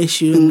major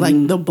issue in like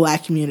the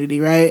Black community,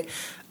 right?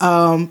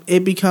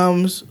 It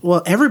becomes,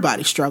 well,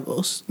 everybody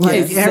struggles.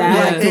 Like,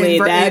 exactly.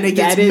 And it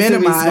gets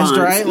minimized,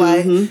 right?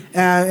 Like,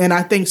 and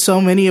I think so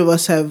many of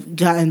us have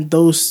gotten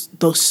those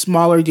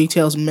smaller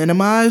details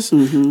minimized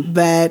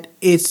that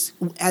it's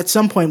at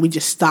some point we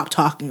just stop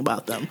talking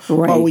about them,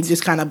 or we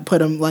just kind of put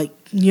them like,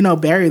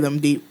 bury them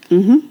deep.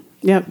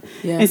 Yep.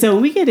 Yeah. And so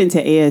when we get into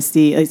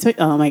ASD,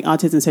 like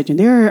autism spectrum,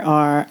 there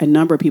are a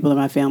number of people in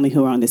my family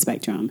who are on the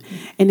spectrum,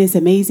 and it's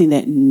amazing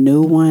that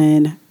no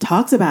one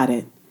talks about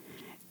it.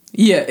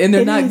 Yeah, and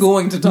they're not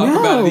going to talk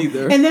about it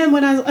either. And then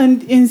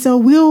and so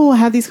we'll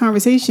have these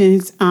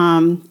conversations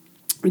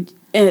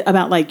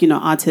about like,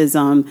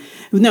 autism.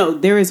 No,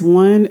 there is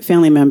one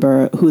family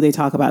member who they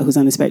talk about who's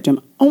on the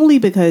spectrum only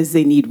because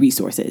they need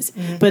resources.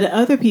 But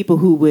other people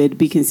who would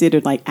be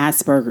considered like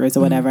Asperger's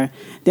or whatever,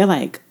 they're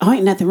like, oh,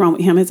 ain't nothing wrong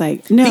with him. It's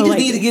like, no. He just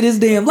need to get his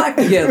damn life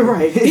together.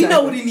 Right. Exactly. He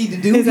know what he need to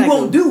do. Exactly. He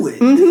won't do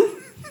it.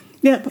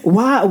 Yep.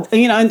 Why?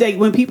 And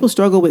when people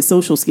struggle with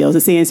social skills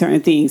and saying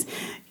certain things,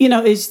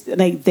 it's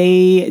like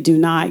they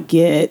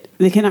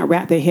cannot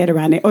wrap their head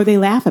around it, or they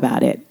laugh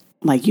about it.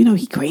 Like,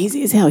 he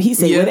crazy as hell. He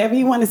said whatever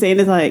he want to say, and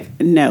it's like,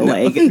 no.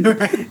 Like,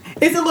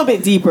 it's a little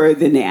bit deeper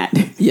than that.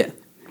 Yeah.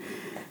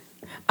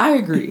 I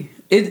agree.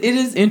 It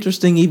is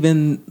interesting,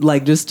 even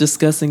like just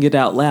discussing it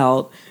out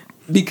loud,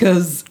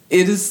 because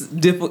it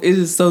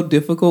is so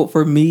difficult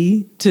for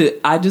me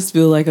I just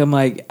feel like I'm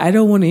like, I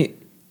don't want to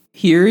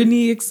hear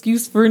any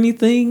excuse for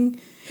anything,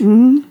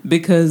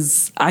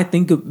 because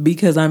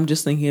I'm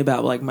just thinking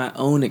about like my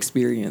own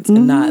experience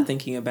and not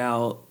thinking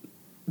about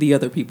the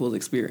other people's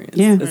experience,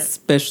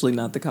 especially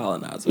not the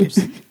colonizers.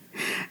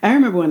 I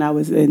remember when I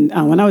was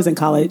in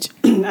college,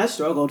 I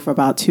struggled for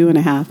about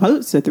 2.5,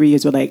 close to 3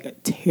 years with like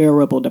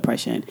terrible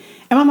depression,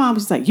 and my mom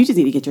was just like, "You just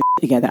need to get your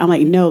together." I'm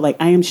like, "No, like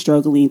I am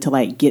struggling to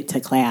like get to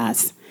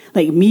class.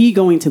 Like me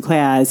going to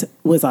class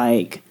was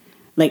like."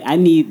 Like I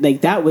need,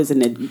 like that was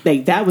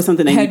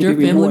something that had your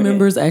family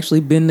members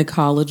actually been to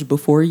college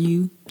before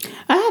you?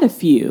 I had a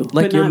few,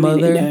 like your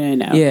mother.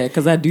 No. Yeah,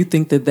 because I do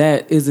think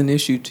that is an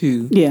issue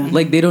too. Yeah,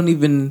 like they don't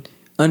even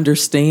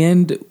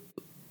understand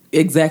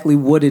exactly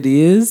what it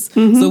is.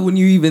 So when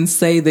you even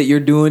say that you're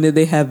doing it,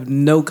 they have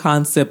no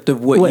concept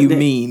of what you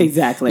mean.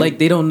 Exactly, like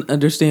they don't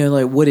understand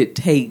like what it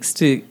takes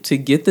to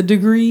get the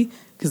degree,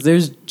 because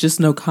there's just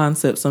no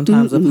concept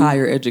sometimes of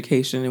higher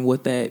education and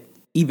what that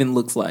even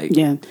looks like.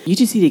 Yeah, you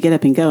just need to get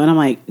up and go. And I'm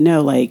like,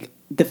 no, like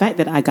the fact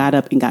that I got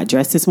up and got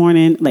dressed this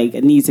morning, like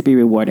it needs to be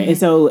rewarded. And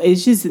so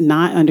it's just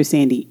not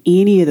understanding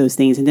any of those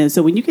things. And then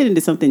so when you get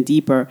into something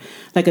deeper,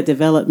 like a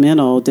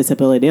developmental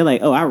disability, they're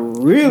like, oh, I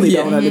really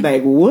don't know.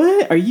 Like,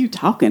 what are you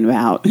talking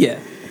about? Yeah.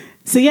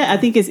 So yeah, I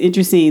think it's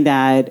interesting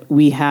that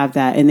we have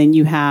that. And then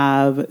you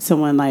have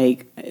someone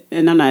like,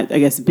 and I'm not, I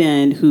guess,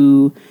 Ben,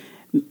 who,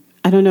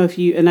 I don't know if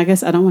you, and I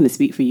guess I don't want to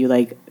speak for you,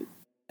 like,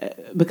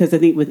 because I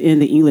think within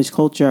the English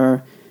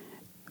culture,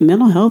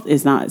 mental health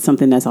is not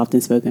something that's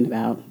often spoken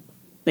about.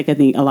 Like I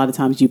think a lot of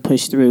times you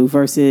push through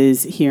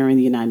versus here in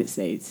the United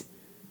States.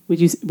 Would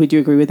you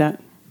agree with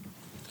that?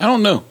 I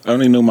don't know. I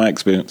only know my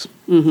experience.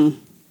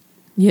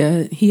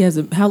 Yeah, he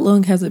hasn't. How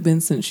long has it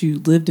been since you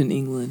lived in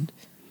England?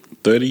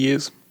 30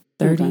 years.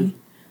 30. Okay.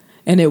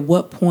 And at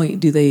what point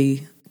do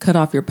they cut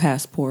off your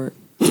passport?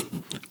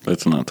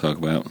 Let's not talk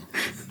about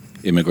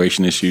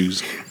immigration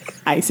issues.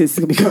 ISIS is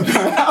going to be coming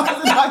out.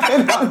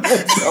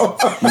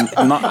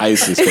 Not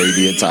ISIS,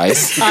 baby. It's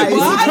ICE.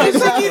 Why does she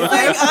keep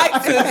saying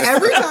ISIS?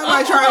 Every time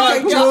I try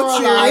to take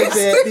Joan serious.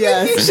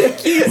 Yes. She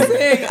keeps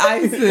saying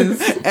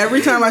ISIS.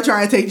 Every time I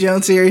try and take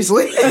Joan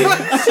seriously.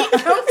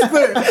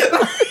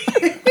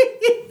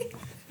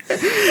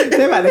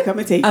 They're about to come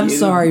and take you. I'm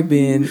sorry,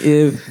 Ben,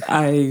 if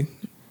I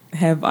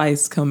have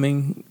ICE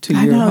coming to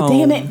I your know.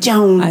 home. Damn it,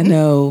 Joan. I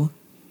know.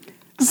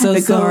 So to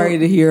go. sorry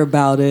to hear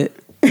about it.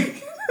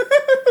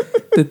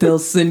 That they'll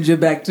send you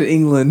back to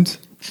England.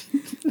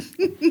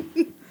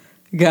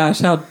 Gosh,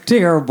 how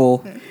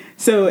terrible.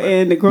 So,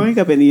 and growing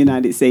up in the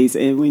United States,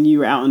 and when you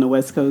were out on the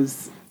West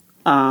Coast,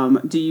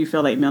 do you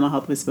feel like mental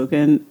health was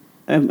spoken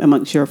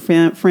amongst your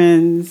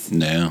friends?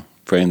 No.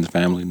 Friends,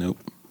 family, nope.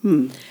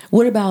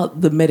 What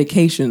about the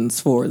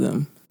medications for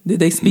them? Did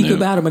they speak No.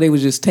 about them, or they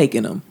was just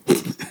taking them?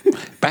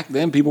 Back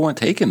then, people weren't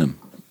taking them.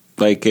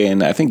 Like,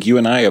 and I think you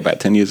and I are about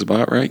 10 years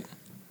apart, right?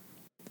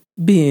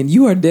 Ben,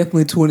 you are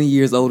definitely 20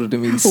 years older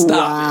than me. Stop.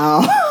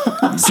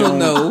 Wow. So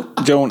no.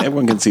 Joan,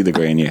 everyone can see the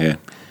gray in your hair.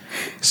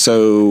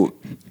 So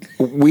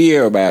we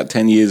are about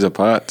 10 years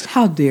apart.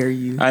 How dare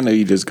you? I know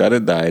you just got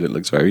it dyed. It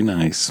looks very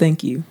nice.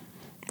 Thank you.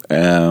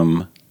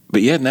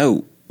 But yeah,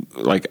 no,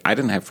 like I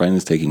didn't have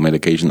friends taking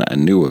medication that I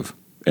knew of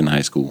in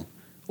high school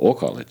or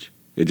college.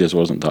 It just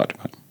wasn't talked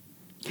about.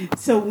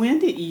 So, when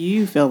did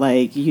you feel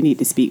like you need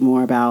to speak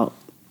more about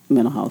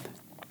mental health?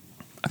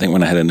 I think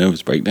when I had a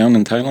nervous breakdown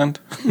in Thailand.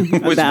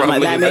 Which That may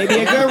be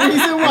a good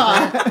reason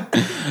why.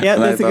 Yep,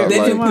 And I that's a thought, good They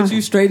like- reason didn't put why.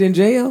 you straight in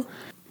jail?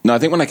 No, I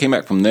think when I came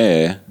back from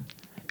there,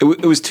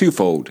 it was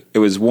twofold. It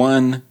was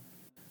one,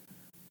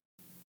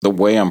 the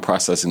way I'm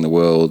processing the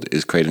world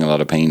is creating a lot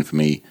of pain for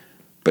me.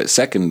 But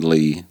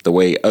secondly, the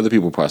way other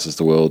people process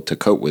the world to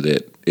cope with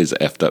it is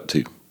effed up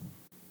too.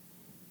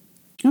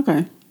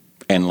 Okay.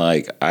 And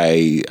like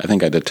I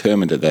think I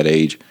determined at that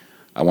age,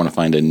 I want to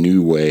find a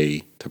new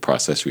way to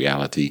process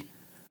reality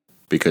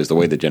because the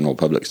way the general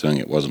public's doing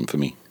it wasn't for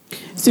me.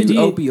 So, do you,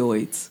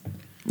 Opioids.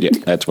 Yeah,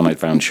 that's when I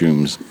found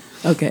shrooms.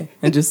 Okay.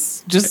 And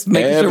just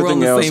making sure we're on Everything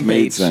the else same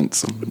made page.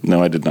 sense.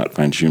 No, I did not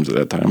find shrooms at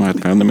that time. I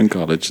found them in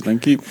college.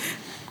 Thank you.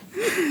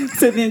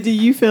 so then, do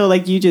you feel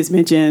like you just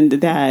mentioned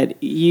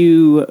that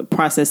you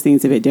process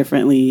things a bit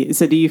differently?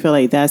 So, do you feel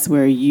like that's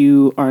where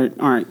you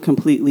aren't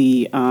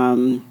completely,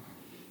 I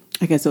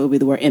guess it would be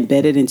the word,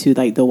 embedded into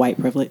like the white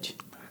privilege?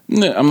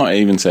 No, I'm not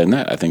even saying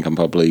that. I think I'm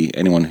probably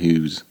anyone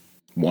who's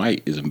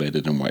white is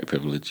embedded in white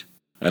privilege.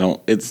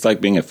 It's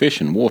like being a fish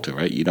in water,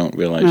 right? You don't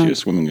realize you're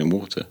swimming in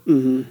water.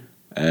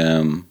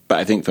 Mm-hmm. But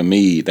I think for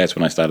me, that's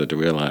when I started to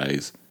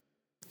realize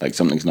like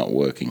something's not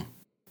working.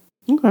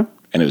 Okay.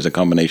 And it was a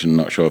combination,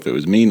 not sure if it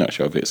was me, not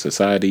sure if it's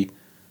society,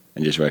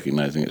 and just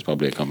recognizing it's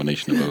probably a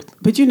combination of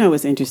both. But you know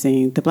what's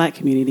interesting? The black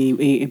community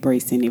ain't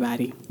embraced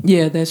anybody.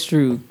 Yeah, that's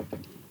true.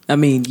 I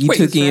mean, you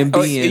took in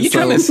Are being. you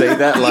trying to say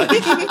that like...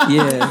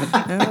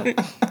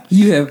 Yeah.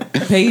 You have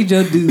paid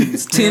your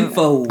dues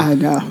tenfold. I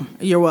know.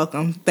 You're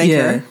welcome. Thank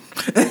Yeah.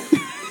 her.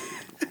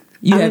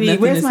 You I have mean,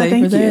 nothing where's to my say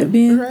thank for that,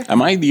 you? Ben?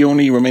 Am I the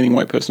only remaining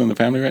white person in the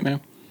family right now?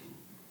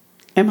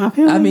 Am I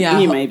appealing? I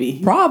mean, you may be.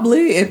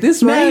 probably at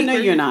this No, rate. no,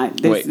 you're not.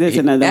 There's, Wait, there's he-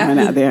 another one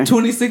out After there.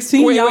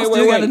 2016, Wait, y'all wait, still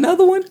wait, got wait.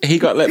 another one? He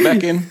got let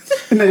back in?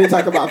 And then they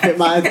talk about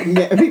people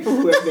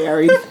who are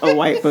married or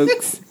white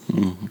folks.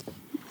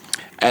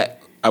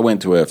 I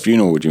went to a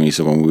funeral with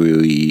Jamisa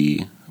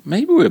when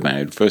maybe we were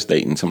married, first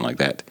dating, something like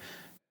that.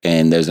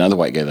 And there's another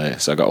white guy there,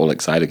 so I got all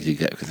excited because he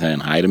kept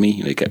saying hi to me.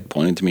 You know, he kept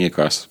pointing to me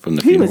across from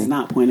the He funeral. was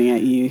not pointing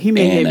at you. He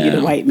may And, give you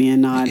the white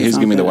man nod. He was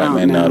giving me the white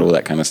man nod, all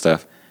that kind of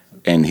stuff.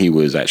 And he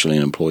was actually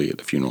an employee at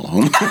the funeral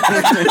home.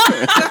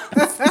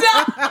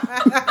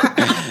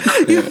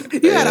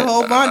 You had a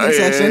whole bonding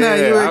session. Huh?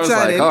 You were I was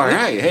excited. like, all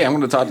right, hey, I'm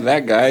going to talk to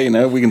that guy. You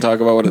know, we can talk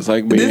about what it's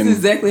like This being. is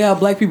exactly how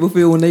black people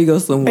feel when they go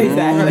somewhere.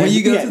 Exactly. When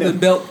you go Yeah. to the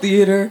Belt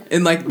Theater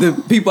and like the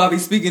people I be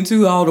speaking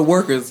to, all the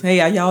workers. Hey,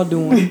 how y'all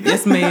doing?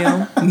 Yes,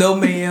 ma'am. No,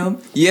 ma'am.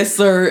 Yes,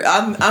 sir.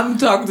 I'm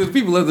talking to the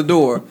people at the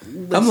door.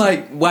 I'm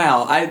like,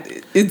 wow.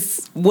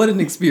 It's what an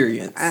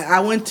experience. I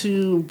went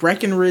to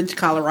Breckenridge,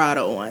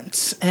 Colorado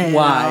once. And,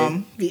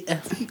 Why?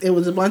 It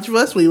was a bunch of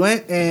us. We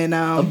went and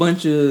A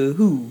bunch of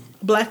who?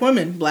 black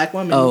women,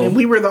 Oh. and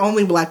we were the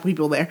only black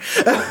people there.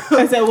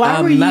 I said, why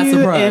I'm were not you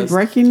surprised. in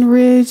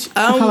Breckenridge,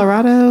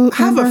 Colorado? I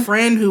have a remember?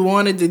 friend who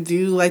wanted to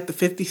do like the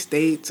 50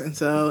 states, and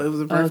so it was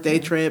a birthday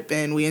trip,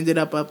 and we ended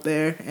up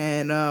there.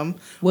 And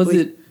Was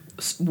it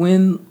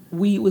when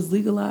weed was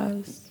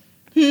legalized?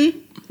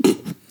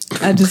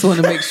 I just want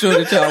to make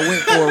sure that y'all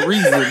went for a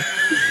reason.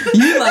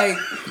 You like,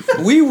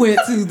 we went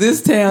to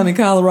this town in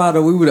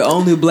Colorado. We were the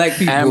only black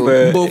people.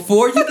 Amber-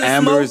 Before you could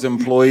Amber smoke, is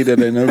employed at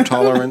a no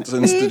tolerance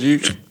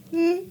institute.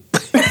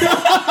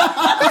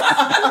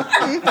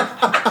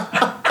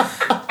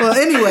 well,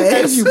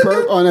 anyways, You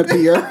burp on a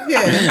beer. yeah.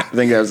 I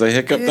think that was a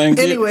hiccup. Thank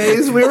you.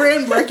 Anyways, we were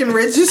in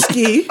Breckenridge to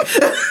ski.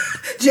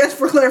 Just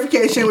for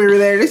clarification, we were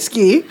there to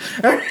ski.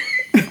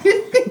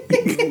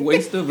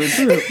 waste of a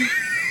trip.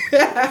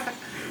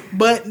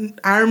 But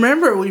I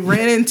remember we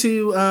ran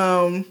into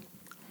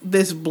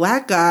this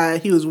black guy,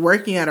 he was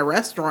working at a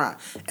restaurant,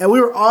 and we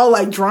were all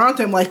like drawn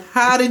to him, like,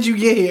 how did you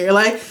get here?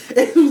 Like,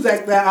 it was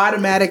like that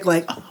automatic,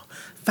 like, oh,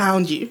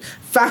 found you.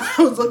 I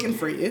was looking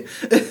for you.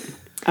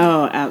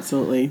 Oh,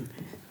 absolutely.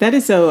 That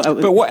is so.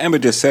 But what Amber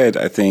just said,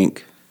 I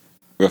think,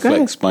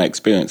 reflects my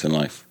experience in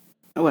life.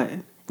 What?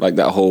 Like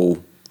that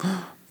whole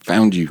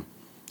found you.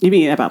 You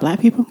mean about black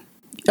people?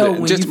 Oh,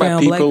 when just you about found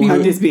people black people,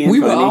 I'm just being we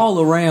funny. were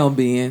all around,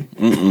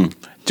 Ben.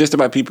 Just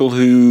about people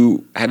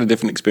who had a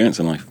different experience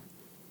in life.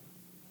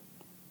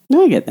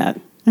 No, I get that.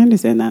 I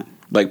understand that.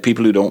 Like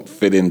people who don't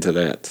fit into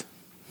that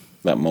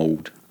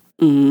mold.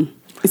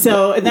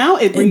 So now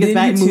it brings us And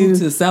back then you moved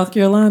to to South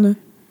Carolina.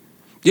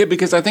 Yeah,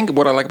 because I think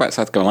what I like about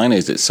South Carolina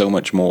is it's so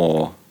much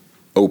more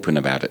open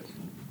about it.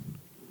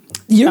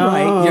 You're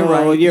right. You're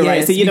right. You're right.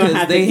 Yes, So you don't because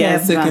have to they guess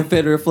have the about-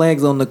 Confederate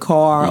flags on the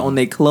car, on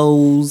their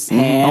clothes, on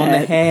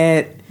the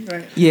hat.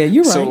 Right. Yeah,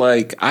 you're right. So,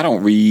 like, I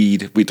don't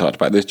read, we talked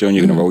about this, Joan,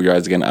 you're going to roll your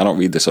eyes again. I don't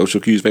read the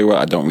social cues very well.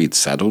 I don't read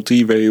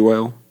subtlety very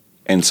well.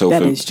 And so,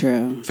 That is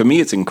true. For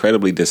me, it's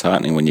incredibly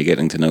disheartening when you're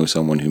getting to know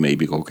someone who may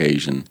be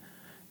Caucasian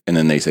and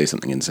then they say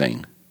something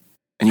insane.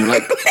 And you're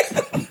like,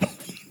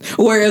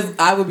 Whereas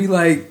I would be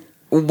like,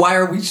 why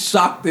are we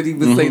shocked that he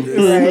would say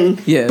this?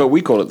 Right. Yeah. but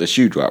we call it the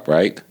shoe drop,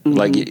 right?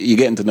 Like, you're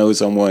getting to know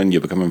someone,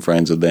 you're becoming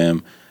friends with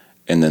them,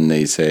 and then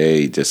they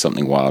say just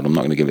something wild. I'm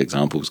not going to give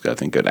examples because I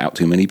think it'd out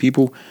too many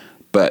people.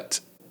 But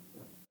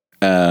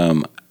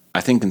I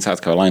think in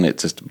South Carolina,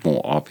 it's just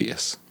more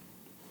obvious.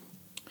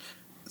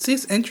 See,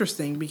 it's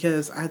interesting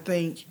because I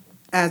think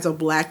as a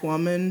black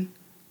woman,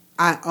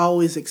 I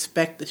always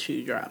expect the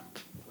shoe drop.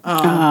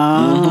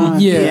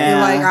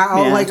 yeah.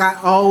 I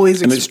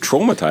always And it's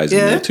traumatizing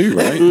there too,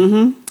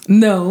 right?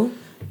 No.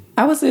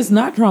 I would say it's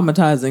not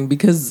traumatizing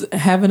because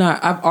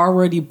I've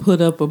already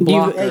put up a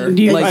blocker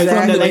you- from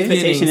exactly. the The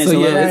expectation beginning. is So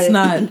low.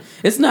 yeah,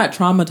 it's not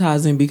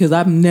traumatizing because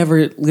I'm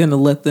never gonna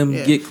let them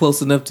get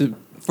close enough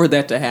for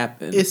that to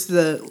happen. It's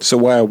the So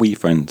why are we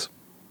friends?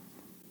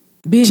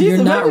 Ben, She's-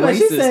 you're not first of all,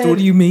 she racist. said- What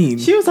do you mean?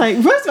 She was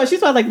like, first of all,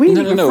 she's like, we ain't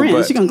No, even no, friends.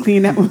 but- She gonna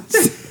clean that one.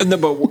 No,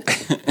 but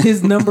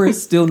His number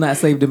is still not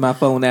saved in my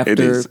phone after.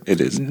 It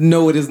is.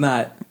 No, it is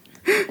not.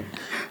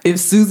 If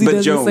Susie But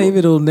doesn't Joe- save it,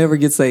 it'll never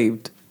get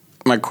saved.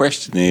 my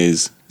question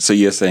is, so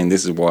you're saying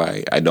this is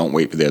why I don't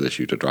wait for the other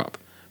shoe to drop.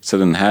 So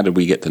then how did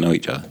we get to know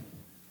each other?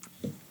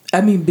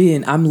 I mean,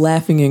 Ben, I'm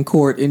laughing in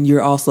court and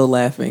you're also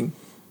laughing.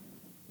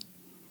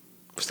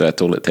 So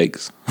that's all it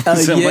takes.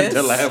 Someone yes.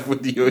 to laugh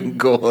with you in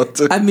court.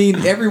 I mean,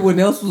 everyone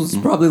else was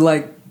probably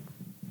like,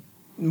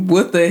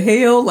 what the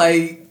hell?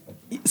 Like,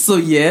 so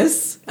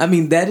yes. I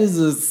mean, that is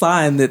a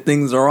sign that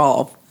things are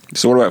off.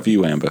 So what about for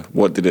you, Amber?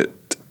 What did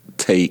it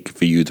take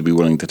for you to be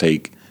willing to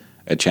take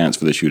a chance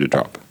for the shoe to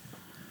drop?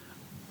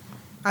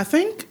 I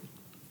think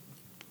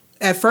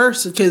at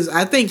first, because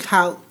I think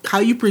how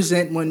you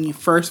present when you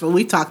first, well,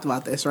 we talked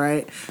about this,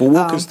 right? Well,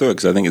 walk us through it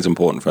because I think it's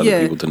important for other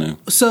yeah. people to know.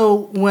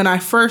 So when I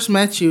first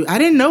met you, I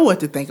didn't know what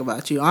to think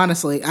about you,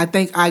 honestly. I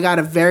think I got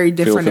a very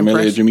Feel different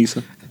familiar, impression.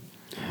 Jamisa?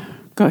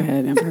 Go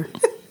ahead, Amber.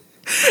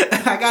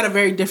 I got a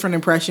very different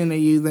impression of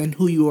you than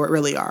who you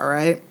really are,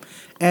 right?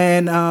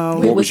 And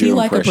What Was was he your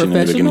like a impression in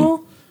the beginning?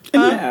 professional?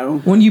 No.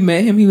 When you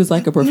met him, he was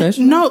like a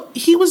professional? no,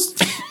 he was.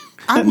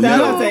 I No,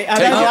 no, I would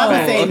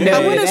say, okay. no.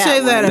 I wouldn't say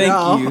that at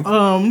Thank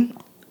all. you.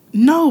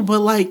 No, but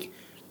like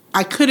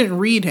I couldn't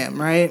read him,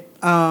 right?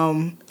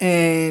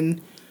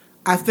 And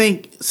I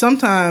think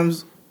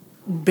sometimes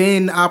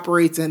Ben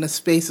operates in a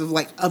space of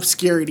like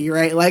obscurity,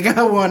 right? Like I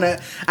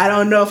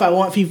don't know if I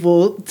want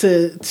people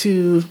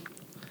to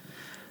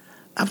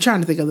I'm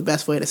trying to think of the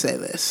best way to say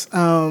this.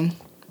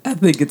 I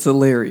think it's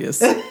hilarious.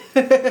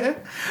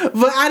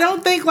 But I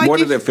don't think like What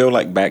did it feel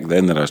like back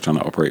then that I was trying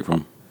to operate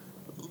from?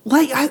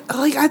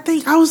 I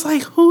think I was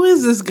like, who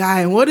is this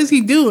guy and what does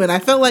he do? And I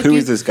felt like Who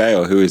is this guy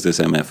or who is this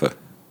MFer?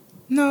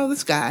 No,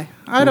 this guy.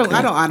 I don't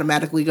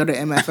automatically go to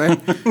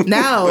MFR.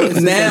 Now it's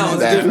Now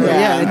it's different.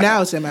 Yeah,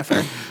 now it's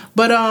MFR.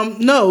 But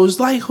no, it was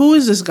like, who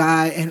is this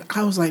guy? And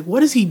I was like,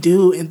 what does he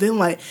do? And then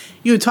like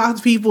you would talk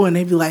to people and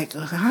they'd be like,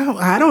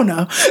 I don't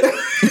know.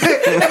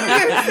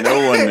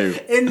 No one knew.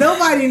 And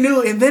nobody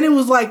knew. And then it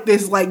was like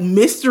this like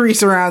mystery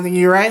surrounding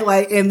you, right?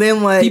 Like and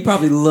then like He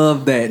probably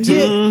loved that too.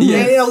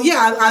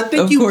 I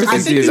think Of you course I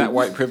he think did. Is you that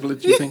white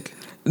privilege, you think?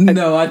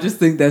 No, I just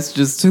think that's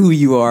just who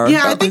you are.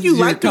 Yeah, I think you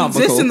You're like to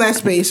exist in that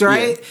space,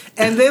 right?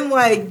 And then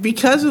like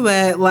because of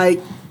that, like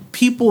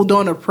people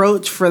don't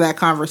approach for that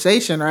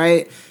conversation,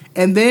 right?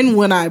 And then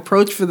when I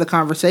approach for the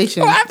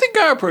conversation, Well, I think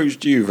I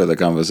approached you for the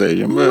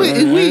conversation. But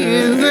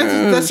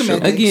that's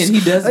semantics. Again, he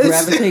does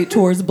gravitate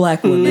towards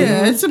black women.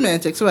 Yeah, it's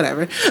semantics,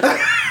 whatever.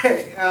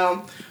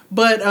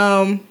 But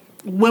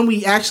when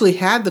we actually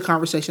had the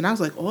conversation, I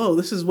was like, "Oh,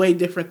 this is way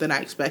different than I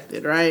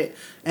expected," right?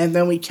 And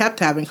then we kept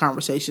having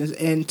conversations,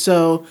 and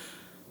so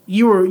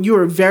you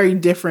were very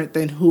different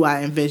than who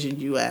I envisioned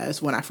you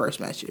as when I first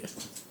met you.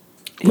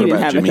 He didn't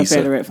about have a Jamisa?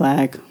 Confederate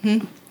flag. He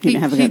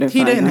didn't have a Confederate flag.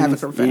 He didn't on have a his-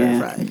 Confederate yeah.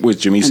 flag. was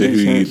Jamisa who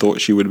you Understood.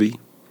 thought she would be?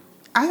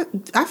 I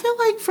feel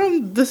like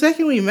from the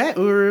second we met,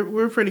 we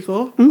were pretty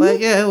cool.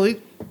 Like, yeah, we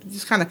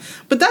just kind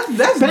of. But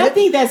that's. But I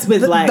think that's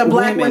with the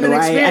black women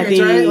right? experience, I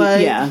think, right?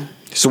 Like, yeah.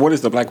 So what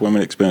is the black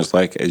women experience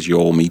like as you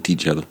all meet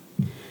each other?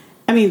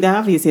 I mean,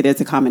 obviously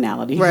there's a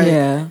commonality. Right.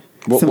 Yeah.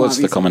 What's the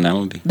obviously-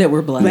 commonality? That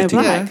we're black. They're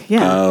black.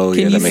 Yeah. Oh,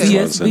 Can yeah, you that makes a see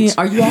lot of us being? sense.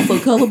 Are you also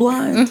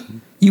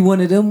colorblind? You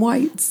one of them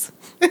whites?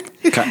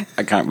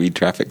 I can't read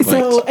traffic lights.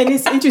 So, and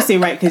it's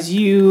interesting, right? Because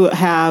you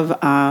have,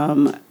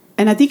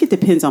 and I think it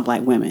depends on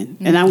black women.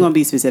 And I'm going to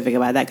be specific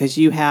about that because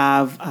you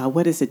have,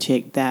 what is the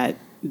chick that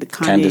the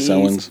Candace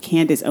Owens.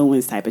 Candace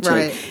Owens type of chick.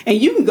 Right.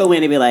 And you can go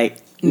in and be like,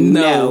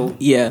 no.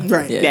 Yeah.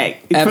 Right. Yeah.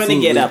 Yeah, from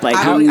the get up, like,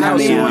 How no,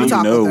 do you ma'am. wanna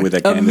talk know with with her?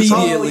 a Candace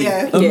Owens? Immediately. Oh,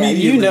 yeah. Yeah,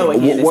 Immediately. you know what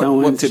Candace What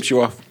Owens. tips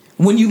you off?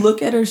 When you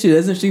look at her,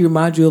 doesn't she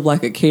remind you of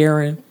like a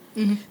Karen?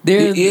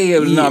 There's,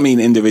 No, I mean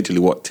individually.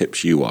 What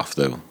tips you off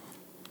though?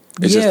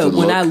 It's yeah, just the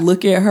when look. I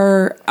look at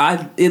her,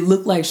 it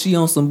looked like she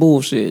on some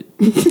bullshit.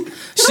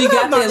 She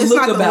got that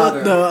look about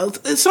her. Though.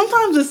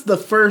 Sometimes it's the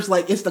first,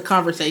 like it's the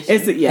conversation.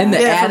 It's, yeah. And the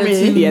Yeah, for me.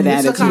 attitude. Yeah, the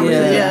It's the attitude.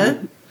 conversation, Yeah.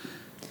 yeah.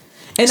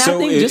 And so I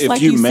think just if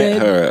like you you met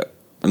said, her,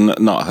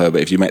 not her,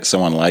 but if you met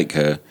someone like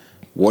her,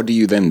 what do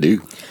you then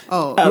do?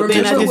 Oh, Ben,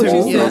 remember I what just you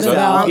agree said with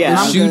about that. Yeah,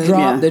 the I'm shoe good. drop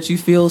Yeah. that you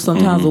feel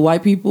sometimes with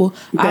white people?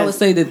 I would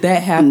say that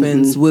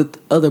happens with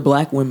other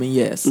black women,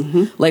 yes.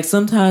 Like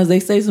sometimes they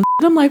say some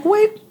shit, I'm like,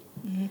 wait,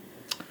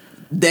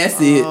 that's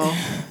it.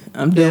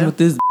 I'm done with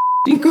this.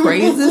 She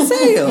crazy as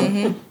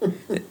hell.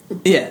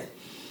 Yeah.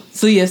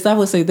 So yes, I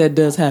would say that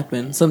does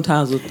happen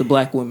sometimes with the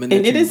black women.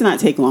 And that it you- does not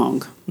take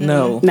long.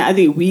 No. Now, I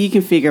think we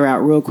can figure out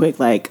real quick,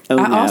 like, oh,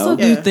 I no. also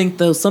do Yeah. think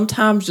though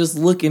sometimes just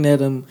looking at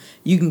them,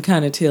 you can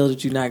kind of tell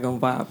that you're not gonna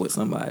vibe with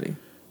somebody.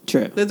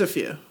 True. there's a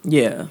few.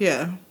 Yeah.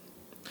 Yeah.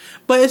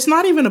 But it's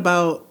not even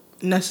about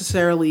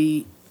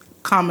necessarily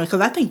common, because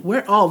I think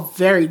we're all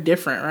very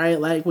different, right?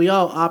 Like we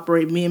all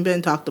operate, me and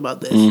Ben talked about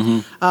this.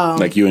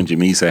 Like you and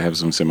Jamisa have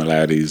some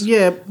similarities.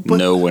 Yeah, but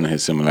No one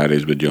has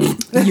similarities with Joan.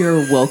 You're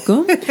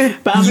welcome.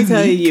 But I'm gonna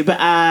tell you, but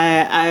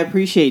I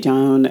appreciate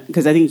Joan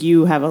because I think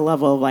you have a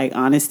level of like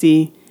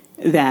honesty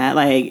that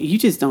like you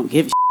just don't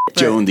give.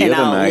 Joan, the And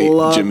other I night,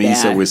 love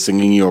Jamisa that. was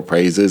singing your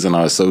praises, and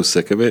I was so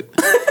sick of it.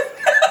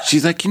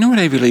 She's like, you know what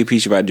I really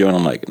appreciate about Joan?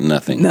 I'm like,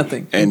 nothing.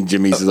 Nothing. And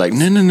Jamisa's like,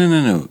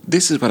 no.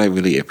 This is what I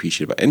really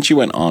appreciate about. And she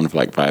went on for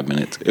like 5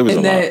 minutes. It was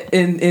And a lot. that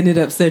and it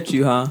upset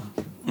you, huh?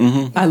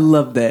 Mm-hmm. I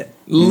love that.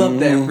 Love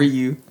that for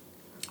you.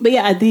 But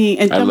yeah, I think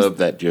and I love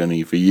that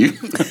journey for you.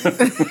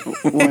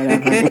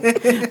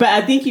 whatever. But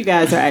I think you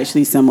guys are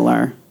actually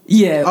similar.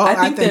 Yeah, Oh, I I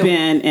think think that,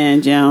 Ben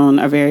and Joan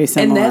are very and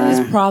similar.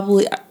 that is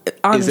probably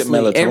honestly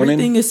melatonin?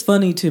 everything is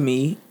funny to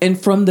me. And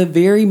from the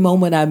very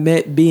moment I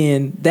met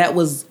Ben, that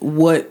was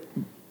what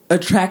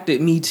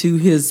attracted me to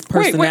his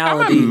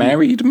personality. I'm a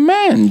married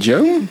man,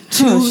 Joe.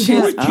 To his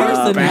shut up.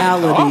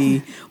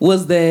 personality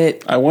was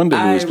that I wonder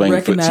who was playing footsie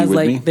recognized with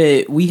like me.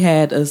 that we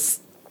had a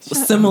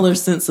similar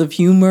sense of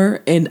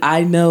humor, and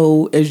I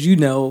know, as you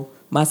know,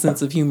 my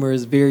sense of humor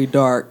is very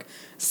dark.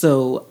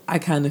 So I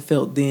kind of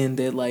felt then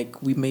that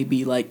like we may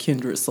be like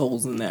kindred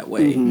souls in that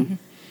way. Mm-hmm.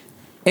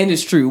 And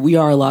it's true, we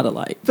are a lot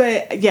alike.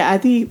 But yeah, I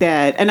think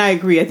that, and I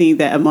agree. I think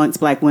that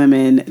amongst Black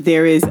women,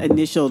 there is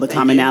the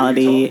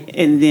commonality,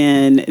 and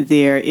then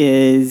there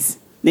is.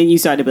 Then you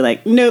start to be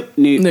like, nope.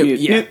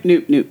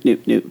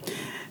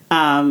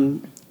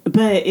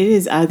 But it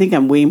is. I think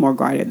I'm way more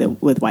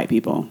guarded with white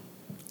people.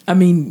 I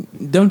mean,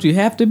 don't you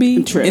have to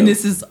be? True. And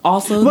this is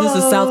also this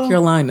is Well- South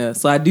Carolina,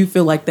 so I do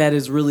feel like that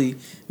is really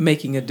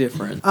making a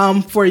difference.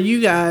 for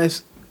you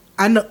guys,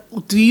 I know.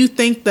 Do you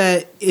think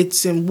that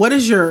it's in? What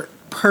does your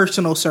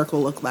personal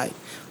circle look like?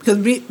 Because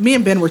me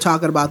and Ben were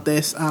talking about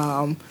this,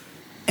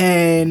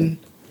 and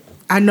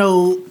I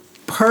know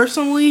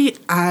personally,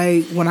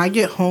 when I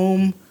get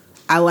home,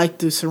 I like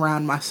to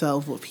surround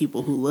myself with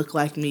people who look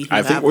like me.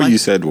 I think what you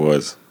said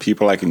was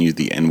people I can use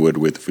the N word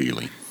with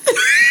freely.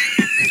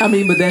 I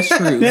mean, but that's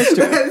true. That's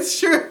true. That's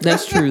true.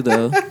 That's true,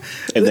 though.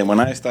 And then when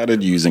I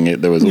started using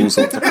it, there was all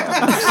sorts of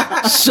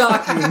problems.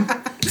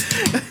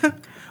 Shocking.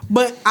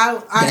 But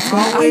I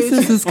always,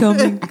 ISIS is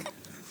coming.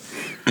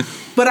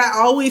 but I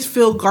always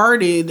feel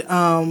guarded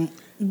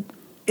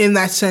in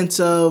that sense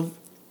of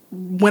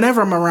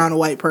whenever I'm around a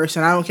white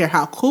person, I don't care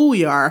how cool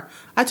we are,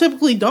 I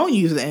typically don't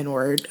use the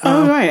N-word.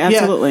 Oh, right,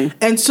 absolutely. Yeah.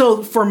 And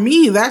so for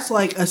me, that's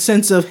like a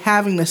sense of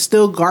having to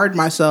still guard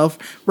myself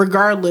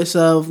regardless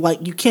of,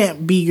 like, you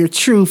can't be your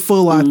true,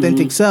 full,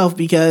 authentic self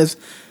because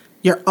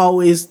you're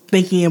always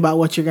thinking about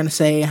what you're going to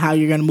say and how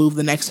you're going to move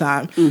the next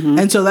time.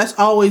 And so that's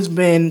always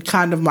been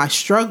kind of my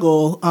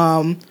struggle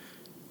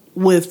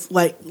with,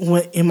 like,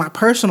 in my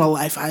personal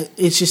life.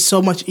 It's just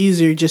so much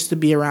easier just to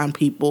be around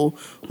people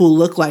who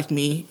look like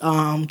me,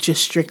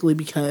 just strictly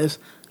because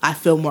I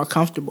feel more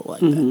comfortable like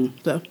that.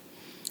 So,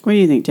 What do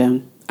you think,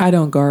 Joan? I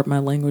don't guard my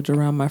language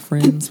around my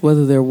friends,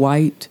 whether they're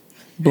white,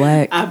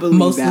 black, I believe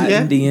mostly that.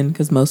 Yeah. Indian,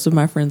 because most of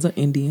my friends are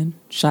Indian.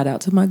 Shout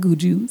out to my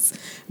Gujus.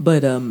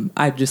 But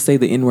I just say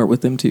the N-word with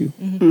them, too.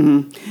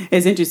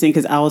 It's interesting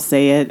because I will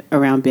say it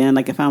around Ben,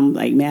 like if I'm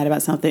like mad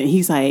about something,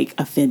 he's like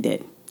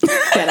offended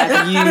that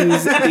I've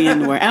used the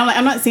N-word.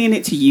 I'm not saying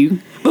it to you.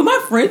 But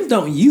my friends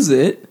don't use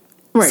it.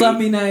 Right. So, I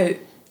mean, it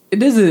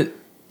doesn't...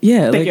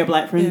 Yeah, Like your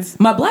black friends?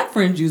 My black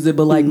friends use it,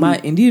 but like my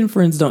Indian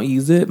friends don't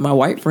use it. My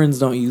white friends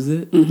don't use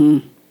it.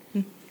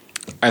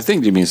 I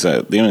think Jimmy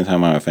said the only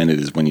time I'm offended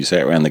is when you say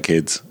it around the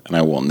kids, and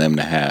I want them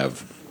to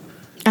have.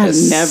 I've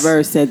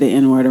never said the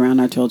N-word around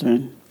our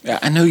children.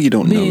 I know you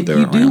don't know Man, they're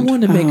you do around.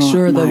 want to make Oh,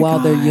 sure that my while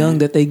they're God. young,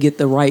 that they get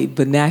the right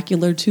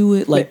vernacular to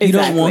it. Like you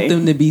don't want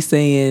Exactly. them to be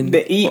saying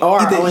The ER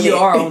on the it. ER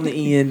on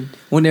the end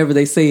whenever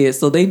they say it.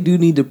 So they do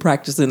need to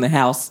practice in the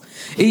house.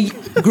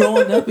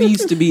 Growing up, it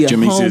used to be a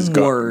Jimmy home has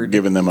got word.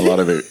 given them a lot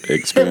of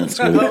experience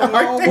with it.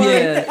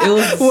 Yeah, it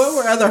was.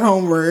 What were other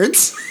home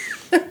words?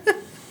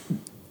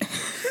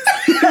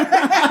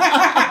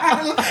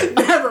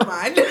 Never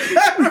mind.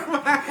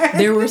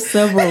 There were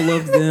several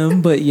of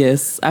them, but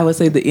yes, I would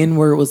say the N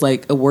word was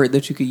like a word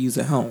that you could use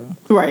at home,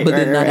 Right, But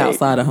then right, not right.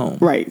 outside of home,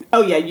 Right.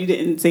 Oh, yeah, you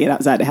didn't say it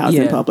outside the house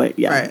in Yeah. public.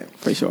 Yeah, Right.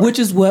 for sure. Which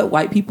is what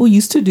white people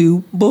used to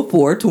do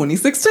before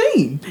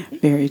 2016.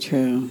 Very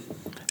true.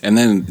 And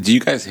then, do you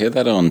guys hear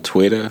that on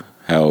Twitter?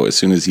 How as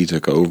soon as he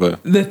took over,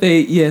 That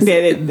they yes, Yeah,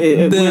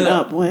 it went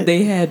up. What?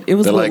 They had it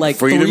was They're what, like, like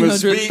freedom of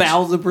speech.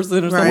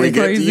 300,000% or Right. something we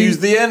get crazy. to use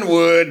the N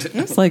word.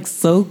 It's like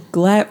so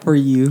glad for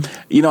you.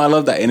 You know, I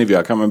love that interview. I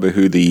can't remember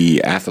who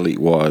the athlete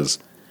was.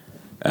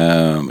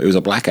 It was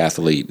a black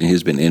athlete, and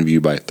he's been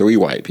interviewed by 3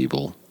 white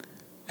people,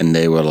 and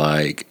they were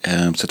like,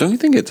 "So don't you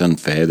think it's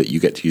unfair that you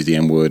get to use the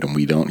N word and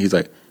we don't?" He's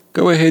like,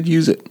 "Go ahead,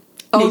 use it."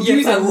 Oh, Yeah,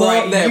 use yes, I it love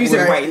right- that use it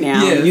word. right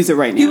now. Yes. Use it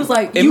right He now. was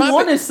like, It "You might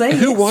want be- to say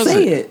who it? was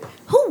say it? it."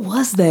 Who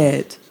was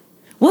that?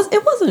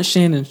 It wasn't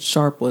Shannon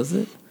Sharp, was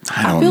it?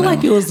 I don't feel know.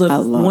 like it was I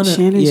one love of,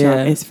 Shannon yeah.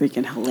 Sharp. It's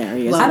freaking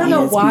hilarious. I don't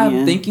know why I'm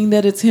ESPN. thinking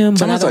that it's him,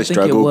 but I Sometimes don't I think it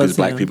struggle was because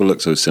black him. people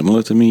look so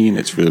similar to me, and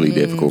it's really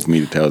difficult for me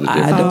to tell the I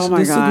difference. don't Oh my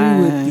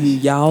disagree with gosh. you.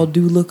 Y'all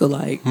do look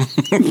alike.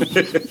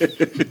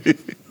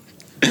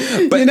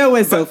 You know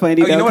what's so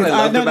funny you though? know what I 'Cause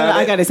loved no, about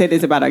I it? got to say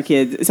this about our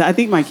kids. So I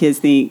think my kids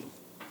think,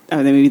 or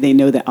maybe they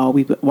know that all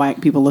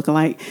white people look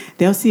alike.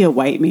 They'll see a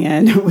white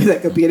man with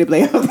like a bearded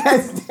blade. Oh,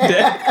 that's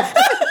dad.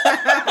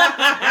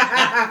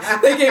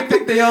 They can't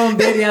pick their own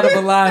daddy out of a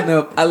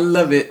lineup. I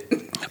love it.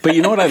 But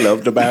you know what I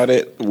loved about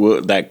it?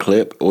 That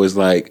clip was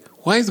like,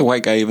 why does the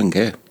white guy even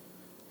care?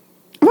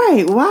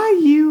 Right? Why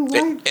you?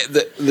 Why?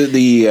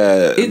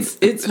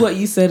 It's what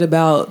you said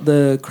about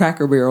the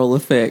Cracker Barrel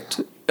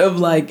effect of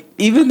like,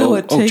 even though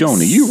it takes. Joan,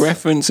 are you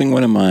referencing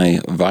one of my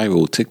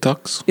viral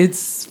TikToks?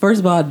 It's first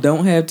of all, I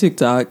don't have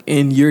TikTok,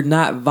 and you're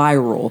not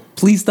viral.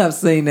 Please stop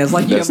saying that. It's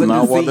like That's you have a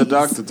not what the disease.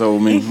 doctor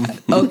told me.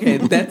 Okay,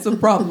 that's a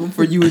problem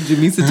for you and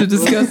Jamisa to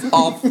discuss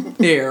off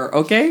air,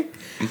 okay?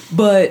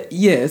 But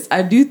yes,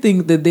 I do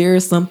think that there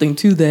is something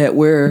to that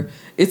where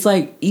it's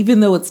like, even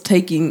though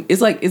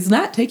it's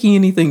not taking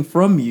anything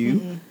from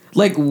you.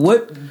 Like,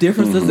 what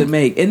difference does it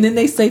make? And then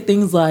they say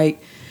things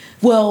like,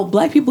 well,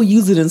 black people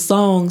use it in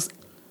songs,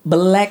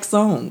 black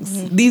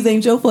songs. These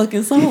ain't your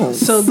fucking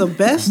songs. So the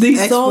best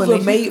These songs were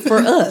explanation- made for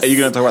us. Are you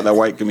going to talk about that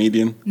white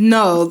comedian?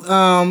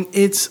 No,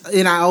 it's,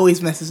 and I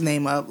always mess his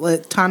name up.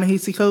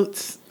 Ta-Nehisi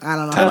Coates. I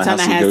don't know.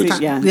 Ta-Nehisi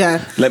Coates. Yeah.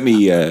 Yeah. Let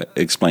me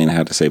explain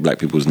how to say black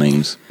people's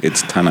names.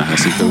 It's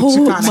Ta-Nehisi Coates.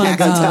 Oh Kinda my have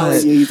to I'm telling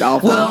god! you, he's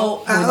awful. Well,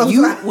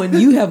 when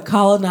you have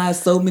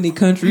colonized so many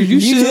countries,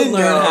 you should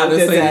learn how to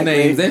say Exactly.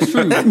 names. That's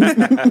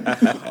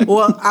true.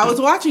 Well, I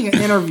was watching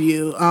an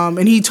interview,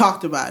 and he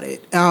talked about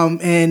it,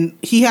 and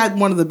he had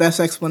one of the best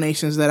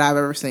explanations that I've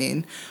ever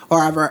seen or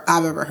I've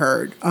ever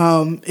heard,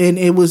 and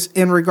it was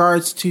in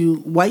regards to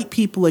white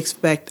people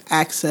expect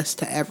access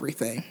to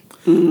everything,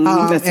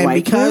 That's and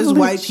white because privilege.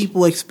 white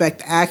people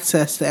expect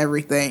access to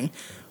everything,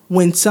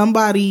 when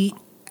somebody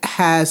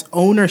has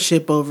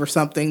ownership over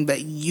something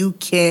that you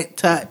can't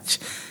touch.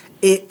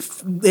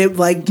 It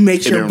like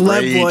makes It your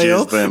blood enrages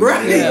boil, them.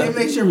 right? Yeah. It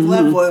makes your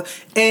blood boil,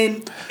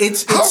 and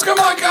it's How come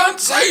I can't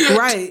say it?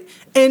 right.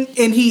 And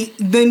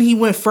he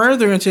went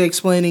further into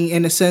explaining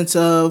in a sense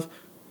of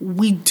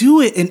we do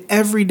it in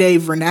everyday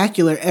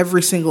vernacular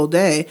every single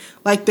day.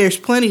 Like there's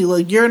plenty.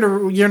 Like you're in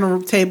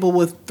a table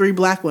with 3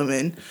 black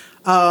women.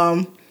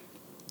 Well,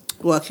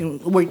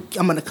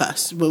 I'm gonna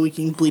cuss, but we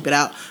can bleep it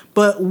out.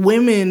 But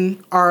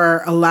women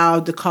are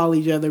allowed to call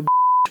each other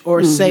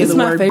or say It's the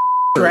my word favorite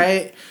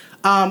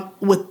right,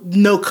 with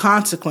no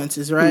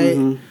consequences,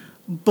 right?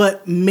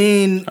 But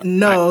men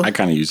know. I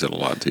kind of use it a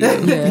lot too.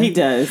 Yeah. He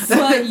does.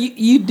 But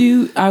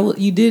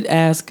you did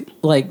ask,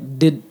 like,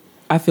 did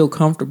I feel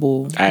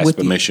comfortable I asked with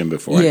you? permission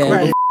before Yeah. I called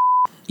Right. them.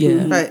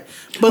 Yeah. Right.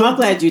 But I'm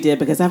glad you did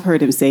because I've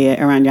heard him say it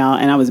around y'all,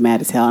 and I was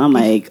mad as hell. And I'm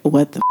like,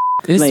 what the?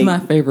 It's Like- my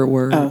favorite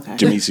word. Oh, okay.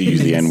 Jamisa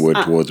used the N word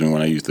towards me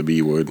when I used the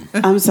B word.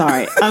 I'm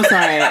sorry,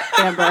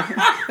 Amber.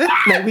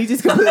 Like we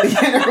just completely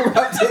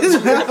interrupted.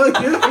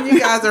 You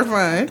guys are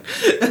fine.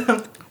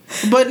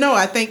 But no,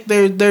 I think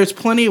there's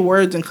plenty of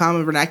words in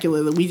common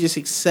vernacular that we just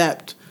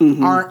accept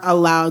aren't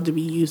allowed to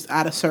be used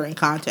out of certain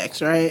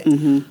contexts, right?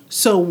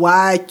 So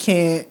why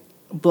can't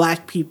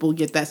black people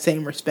get that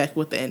same respect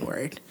with the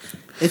N-word?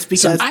 It's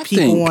because I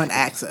people think- want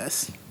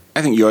access.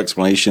 I think your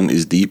explanation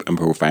is deep and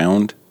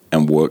profound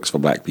and works for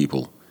black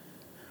people.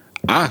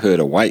 I heard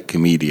a white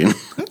comedian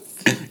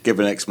give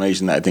an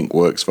explanation that I think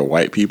works for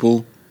white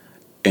people,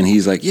 And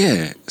he's like,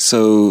 yeah,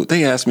 so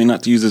they asked me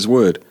not to use this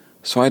word.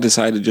 So I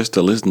decided just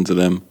to listen to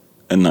them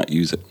and not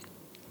use it.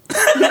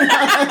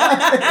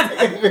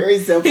 Very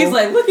simple. He's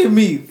like, look at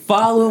me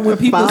following what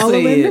people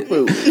say.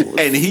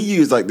 And he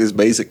used like this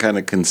basic kind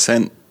of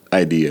consent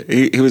idea.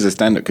 He was a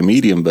stand-up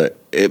comedian, but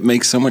it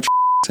makes so much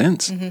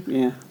sense.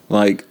 Yeah.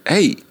 Like,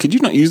 hey, could you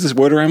not use this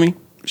word around me?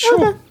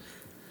 Sure. Okay.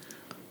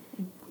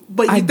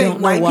 But you I think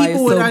don't know why it's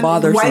so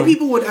bothersome. white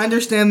people would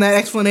understand that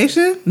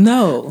explanation?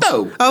 No.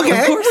 No.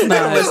 Okay. Of course They don't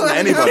not. listen to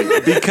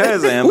anybody.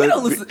 Because, Amber, We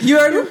don't listen. You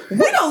heard me?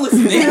 We don't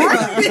listen to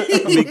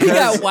anybody. We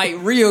got white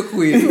real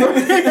quick.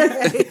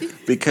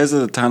 because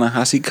of the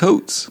Ta-Nehisi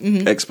Coates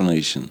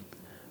explanation.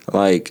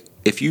 Like,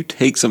 if you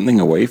take something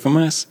away from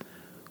us,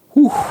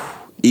 whew,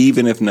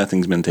 even if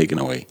nothing's been taken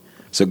away.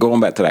 So going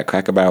back to that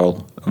Cracker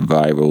Barrel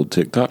viral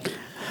TikTok.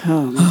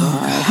 Oh my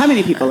God. How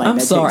many people like I'm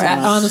that? sorry. TikTok?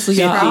 Honestly,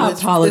 y'all, I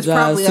apologize to it's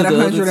probably the at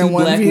other two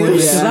 101 black views. women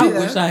because I Yeah.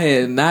 wish I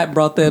had not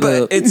brought that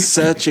But up. it's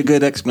such a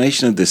good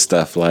explanation of this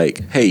stuff.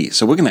 Like, hey,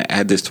 so we're going to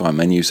add this to our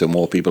menu so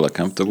more people are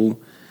comfortable.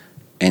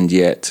 And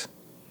yet,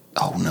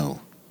 oh no,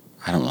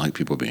 I don't like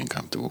people being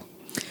comfortable.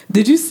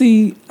 Did you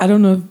see? I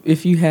don't know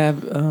if you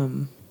have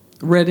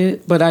read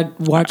it, but I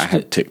watched I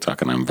have it.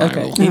 TikTok and I'm Okay.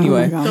 viral.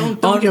 Anyway, Oh my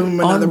God. Don't give them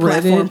another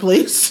platform,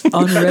 please.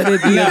 On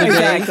Reddit the other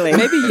exactly. day,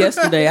 maybe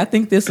yesterday. I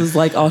think this is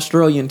like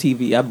Australian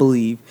TV, I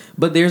believe.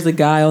 But there's a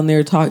guy on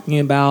there talking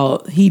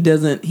about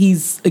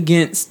he's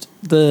against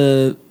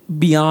the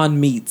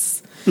Beyond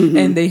Meats,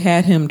 and they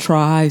had him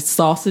try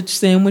sausage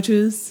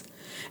sandwiches.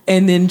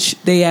 And then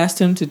they asked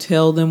him to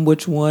tell them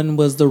which one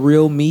was the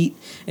real meat.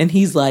 And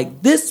he's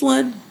like, this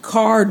one,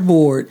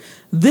 cardboard.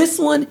 This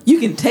one, you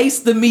can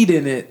taste the meat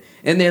in it.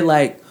 And they're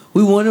like,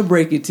 we want to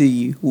break it to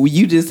you. Well,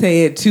 you just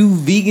had 2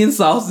 vegan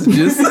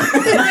sausages.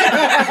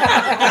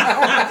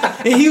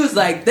 And he was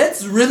like,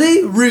 that's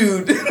really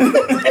rude.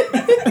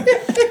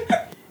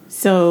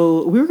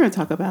 So we were going to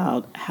talk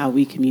about how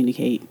we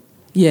communicate.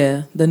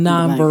 Yeah, the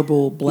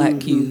nonverbal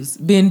black cues.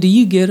 Ben, do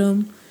you get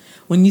them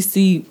when you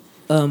see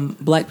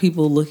black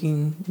people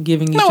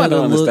giving each No, other I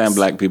don't understand looks?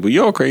 black people.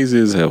 You're crazy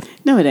as hell.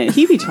 No, it ain't.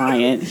 He be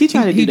trying. He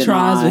trying to do He the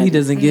tries, nod. but he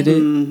doesn't get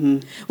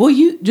it. Well,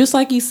 you just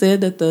like you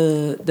said that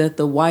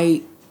the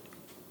white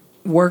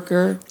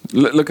worker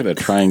Look at her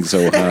trying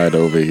so hard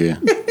over here.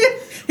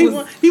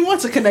 He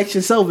wants a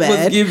connection so was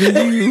bad.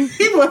 giving you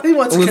He wants a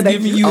was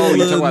connection. giving you Oh, a you're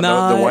little talking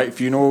about nod. the white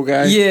funeral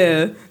guy?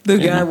 Yeah, the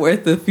guy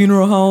at the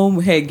funeral home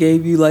had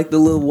gave you like the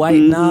little white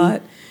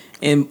nod,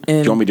 and Do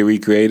you want me to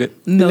recreate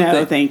it?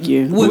 No, thank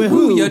you. With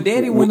who? Your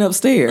daddy went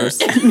upstairs.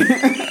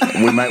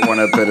 We might want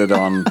to put it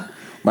on.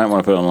 Might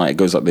want to put it on like it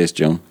goes like this,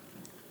 Joan.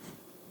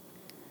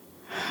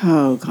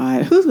 Oh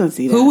God, who's gonna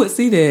see that? Who would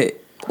see that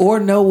or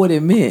know what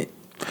it meant?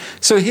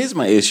 So here's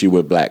my issue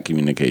with black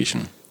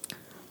communication.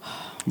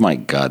 My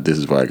God, this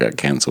is why I got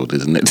canceled,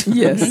 isn't it?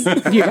 Yes.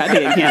 You got to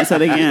get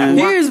canceled again.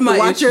 Here's my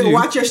watch issue.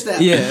 your step.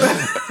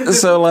 Yeah.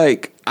 So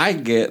like, I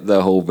get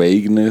the whole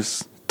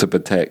vagueness to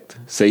protect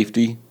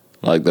safety.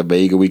 Like the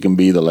vaguer we can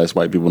be, the less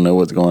white people know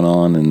what's going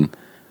on, and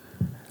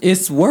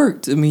It's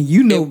worked. I mean,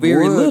 you know it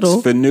very works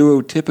little. for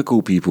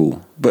neurotypical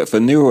people, but for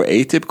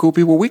neuroatypical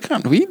people, we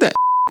can't read that.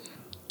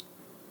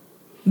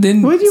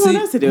 Then What do you want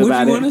us to do what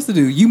about do you it? want us to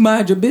do? You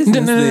mind your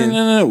business then.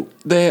 No.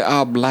 There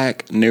are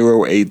black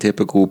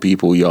neuroatypical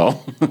people,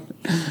 y'all. They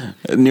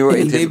better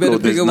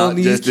Neuroatypical pick does up not on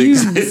these just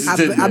cues. exist.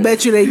 I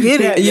bet you they get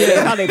it.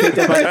 Yeah, how they picked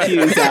up on the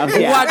cues. So,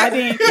 yeah. Watch- I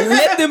think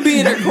let them be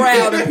in a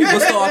crowd and people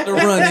start to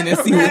running and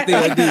see what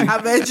they'll do. I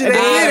bet you they I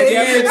get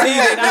it. guarantee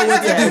they know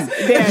what to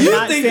do. they're You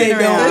not think they sitting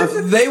around.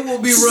 don't? They will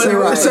be running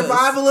around.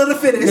 Survival of the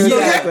fittest.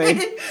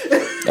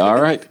 Exactly.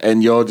 All right,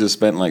 and y'all just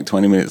spent like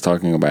 20 minutes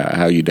talking about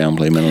how you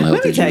downplay mental health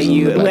Let me issues tell in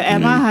you, the black at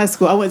my community. high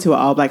school, I went to an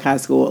all-black high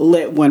school.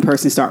 Let one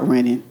person start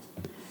running.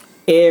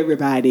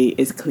 Everybody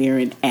is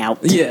clearing out.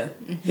 Yeah.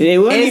 They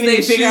wouldn't As even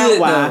they figure should out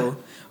why. though.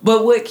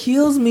 But what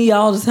kills me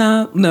all the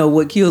time,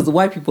 what kills the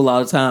white people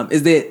all the time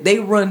is that they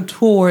run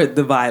toward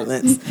the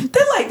violence.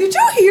 They're like, did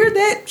you hear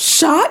that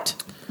shot?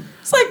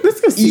 It's like,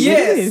 Let's go see what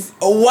it yes. is.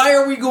 Why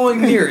are we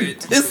going near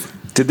it?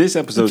 Did this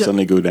episode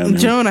suddenly go down?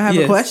 Joan, I have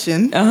Yes. a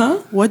question. Uh-huh.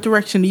 What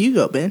direction do you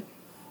go, Ben?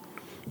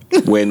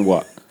 When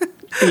what?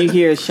 You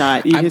hear a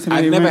shot. You hear I've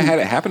somebody never running. had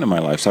it happen in my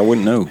life, so I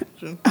wouldn't know.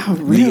 Oh,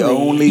 really? The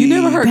only You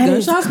never heard That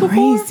is gunshots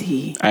before?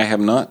 crazy. I have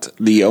not.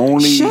 The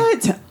only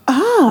Shut up.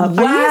 Wow.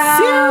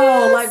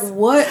 Are you Like serious?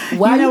 what?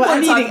 Why You know you what? I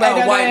want need to to talk about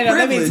no, white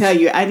Let me privilege? tell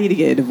you, I need to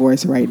get a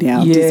divorce right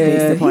now. just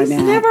based upon he's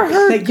that. never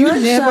heard Like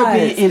you've never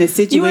been gunshots. in a You ain't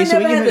situation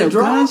never where you had heard to a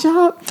draw?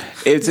 gunshot.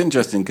 It's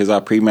interesting because our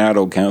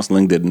premarital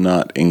counseling did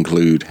not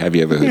include have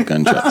you ever heard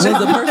gunshots? Was the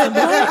person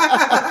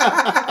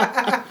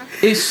black?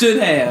 It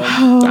should have.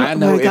 I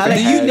know. Oh my If God, it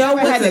Do you had- know I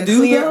what had to to do,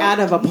 clear though? out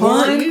of a One,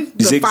 party.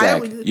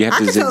 Zigzag. You have I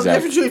to can tell the zigzag.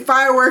 difference between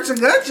fireworks and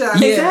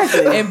gunshots. Yeah,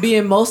 Exactly. and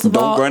being most of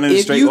Don't all, run in a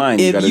if straight you, line.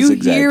 You if gotta you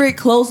zigzag. hear it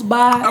close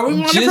by, Are we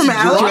running just from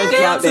drop Alex?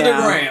 down to the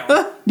Drop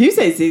ground. You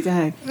say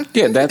zigzag.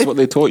 Yeah, that's what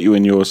they taught you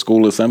in your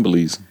school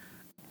assemblies.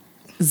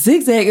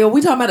 Zigzag. Are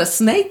we talking about a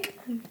snake?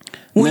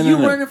 When No, you're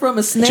no. running from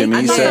a snake, Jimmy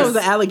I thought says- that was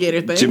an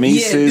alligator thing.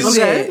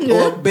 Jamisa's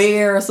or a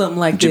bear or something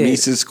like that.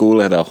 Jamisa's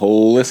school had a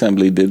whole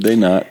assembly, did they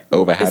not,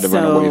 over how to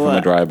run away from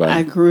a drive-by?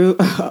 I grew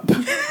up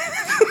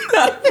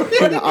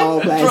in an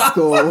all-black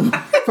school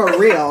for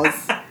reals.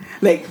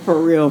 Like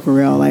for real,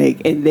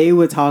 like, and they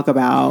would talk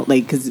about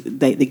like because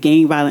the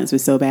gang violence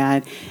was so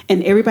bad,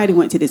 and everybody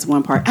went to this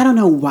one park. I don't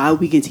know why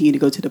we continue to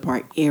go to the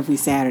park every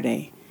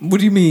Saturday. What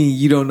do you mean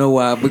you don't know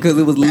why? Because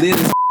it was lit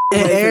as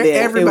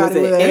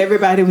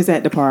Everybody was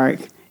at the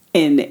park,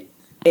 and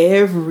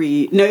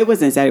it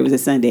wasn't Saturday, it was a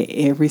Sunday.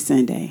 Every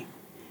Sunday,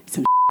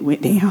 some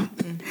went down.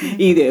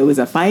 Either it was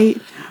a fight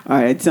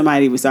or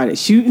somebody started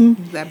shooting.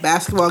 That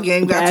basketball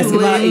game got too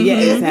late. Yeah,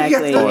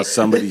 exactly. Or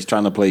somebody's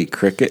trying to play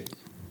cricket.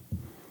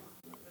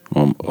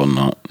 Or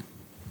not.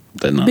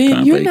 They're not trying Ben,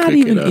 to you're play not cricket,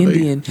 even are they?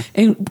 Indian.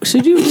 And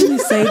should you really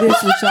say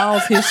this with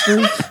y'all's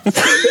history?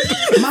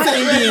 My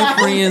Indian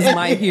friends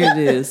might hear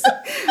this.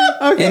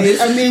 Okay,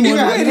 And I mean, you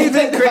Where do you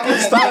think cricket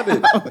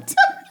started?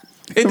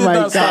 It did My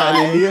not start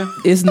in God. India.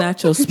 It's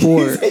not your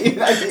sport. It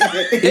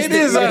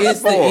is a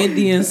It's the sport.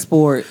 Indian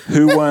sport.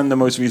 Who won the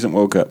most recent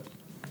World Cup?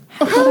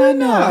 How would I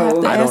know?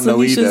 have to I ask don't know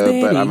Alicia's either,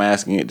 but daddy. I'm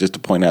asking it just to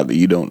point out that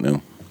you don't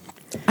know.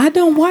 I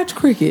don't watch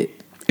cricket.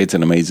 It's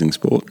an amazing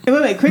sport.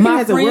 Wait, cricket My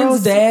has a world.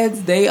 friends'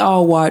 dads, they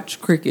all watch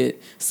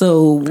cricket,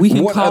 so we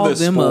can What call other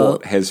them sport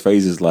up. has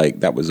phrases like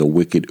 "that was a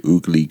wicked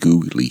oogly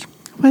googly"?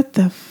 What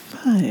the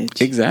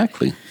fudge?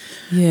 Exactly.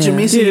 Yeah.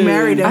 Jamisa, you Dude,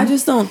 married him. I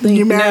just don't think.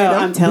 You married No, him.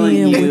 I'm telling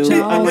being you, with I'm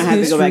y'all's gonna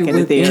have to go back history into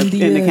with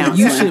India, the counseling.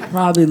 you should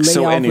probably lay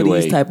So off anyway,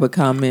 of these type of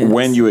comments.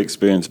 When you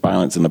experience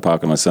violence in the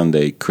park on a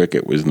Sunday,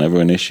 cricket was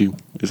never an issue.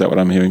 Is that what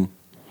I'm hearing?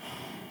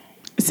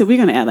 So we're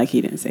gonna act like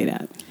he didn't say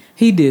that.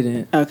 he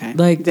didn't. Okay,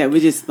 Like, that we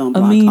just don't. I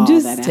Block mean, all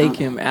just that take out.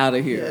 him out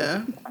of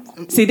here.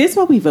 Yeah. See, this is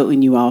why we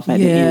voting you off at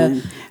the Yeah.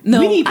 end. No,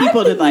 we need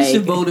people I think to like we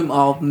should vote him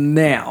off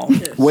now.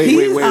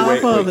 Wait,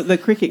 off of the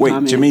cricket Wait,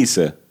 comment.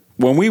 Jamisa,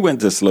 when we went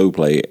to slow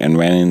play and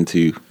ran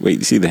into, wait,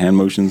 you see the hand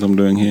motions I'm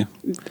doing here?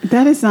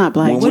 That is not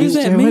black. What does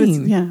that gesture. What is-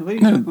 mean? yeah, what are you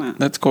No, talking about?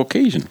 that's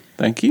Caucasian.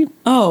 Thank you.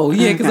 Oh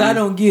yeah, because Okay. I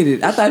don't get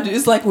it. I thought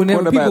it's like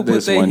whenever What people about put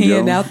this their one, hand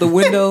Joan? out the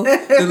window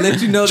to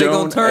let you know they're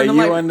Joan, gonna turn. are I'm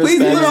you like, please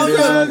put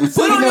understanding this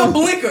on your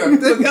blinker.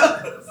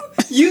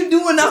 Because you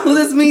doing all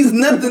this means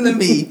nothing to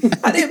me.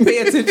 I didn't pay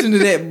attention to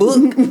that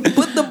book.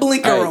 Put the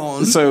blinker All right,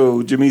 on.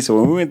 so, Jamisa,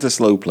 when we went to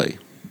slow play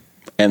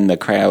and the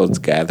crowds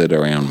gathered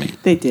around me,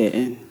 They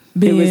didn't.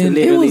 Ben,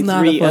 it was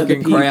not a three other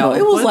fucking crowd. It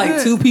people. was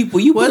like two people.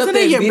 You put Wasn't up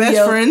that it your video.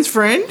 best friend's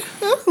friend?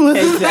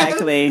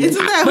 Exactly.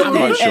 Isn't that I'm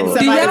not sure. And Do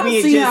somebody y'all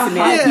being see how just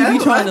hard mad. he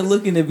be trying to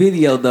look in the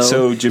video though?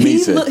 So,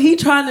 Jamisa- he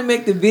trying to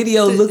make the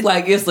video look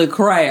like it's a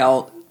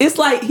crowd. It's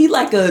like he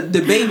like a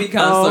the baby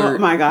concert. Oh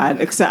my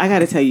God! So I got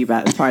to tell you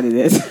about part of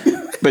this.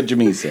 but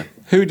Jamisa,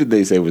 who did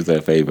they say was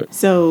their favorite?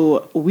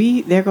 So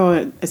they're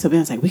going. So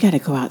Ben's like, we got to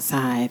go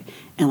outside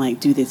and like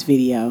do this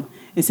video.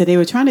 And so they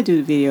were trying to do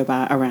the video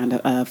around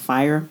a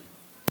fire.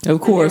 Of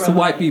course,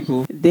 white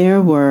people.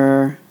 There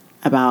were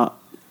about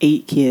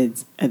 8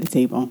 kids at the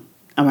table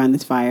around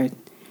this fire.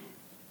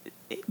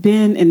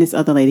 Ben and this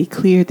other lady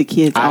cleared the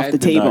kids I off the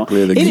did not table.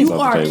 clear the It kids is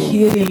off the are table.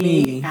 kidding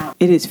me.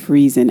 It is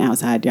freezing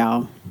outside,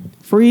 y'all.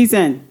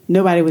 Freezing.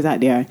 Nobody was out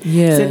there.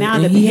 Yeah, So now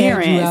the and he had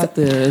you parents, out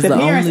there as the the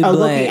parents only are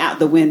black. looking out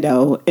the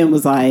window and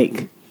was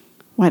like,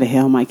 "Why the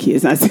hell my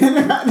kids not sitting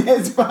around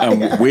this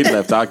fire?" We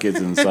left our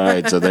kids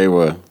inside, so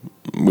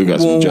we got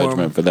some Warm.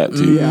 judgment for that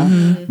too.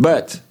 Yeah.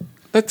 But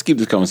let's keep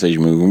this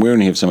conversation moving. We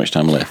only have so much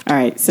time left. All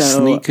right, so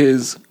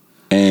Sneakers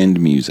and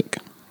music.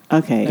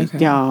 okay,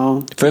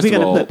 y'all. First we're of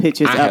gonna all, put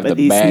pictures I up have the of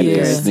these baddest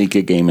sneakers,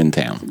 sneaker game in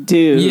town.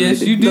 dude.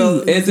 Yes, you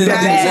do. As in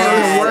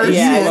bad. the worst.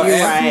 Yeah, You are you're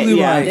right, absolutely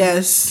yeah. right.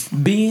 Yes.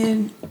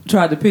 Ben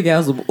tried to pick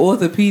out some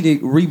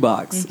orthopedic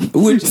Reeboks,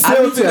 which I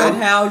don't even know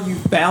how you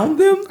found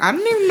them. I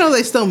didn't even know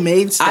they still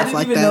made stuff I didn't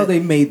like even that. know they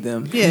made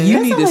them. Yeah. You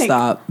That's need to like-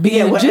 stop.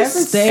 yeah, Ben, whatever-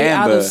 just stay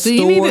out Amber. of So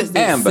you need stores to-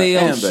 that Amber,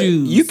 sell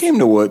shoes. you came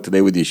to work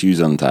today with your shoes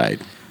untied.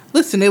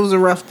 Listen, it was a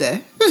rough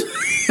day.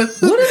 What does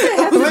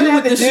that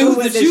have to do with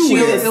the shoes that you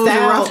wear? It was a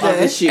rough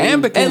day. shoe.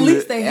 Amber At came,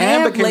 least to, they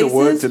have Amber came to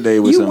work laces. today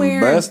with You some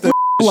wearing busted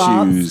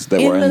flops shoes that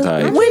in were the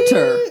untied.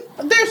 winter.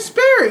 They're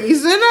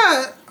Sperry's. They're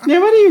not. Yeah,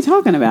 what are you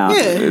talking about?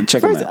 Yeah.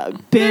 Check them First,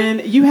 out.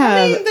 Ben, you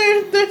have I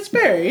mean, they're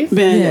Sperry's.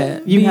 Ben. Yeah,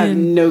 you have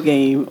Ben, no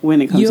game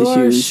when it comes to Your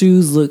shoes.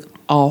 shoes look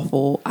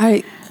awful.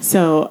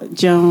 So,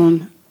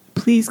 Joan,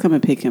 please come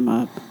and pick him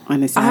up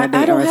on a Saturday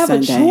I or don't a have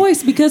Sunday. a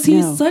choice because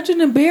he's No. such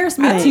an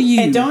embarrassment I- to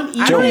you. And don't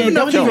even, don't even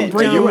know if you don't can even,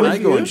 bring Are you and I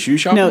with going you. shoe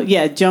shopping? no,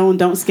 yeah, Joan,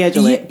 don't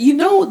schedule Yeah, it. you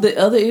know the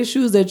other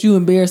issue is that you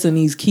embarrassing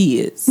these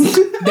kids.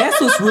 That's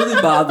what's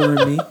really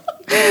bothering me.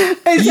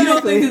 You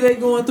don't think that they're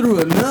going through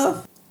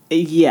enough?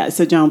 Yeah,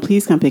 so Joan,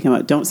 please come pick him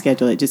up. Don't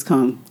schedule it. Just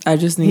come. I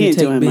just He need ain't to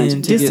take doing Ben much.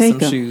 to Just get take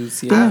some him.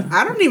 shoes. Yeah,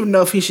 I don't even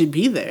know if he should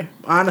be there,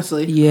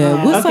 honestly.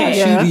 yeah. What Okay, size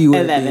yeah. shoe do you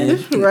wear?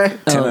 11. Ben?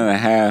 Right. 10 and a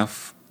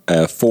half,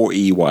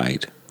 4E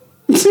wide.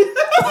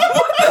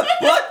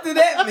 What did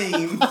that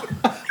mean?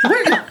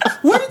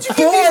 Where did you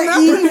get these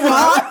numbers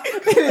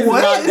from?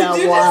 What? Not that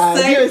Did you wide.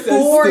 just You're say so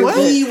 4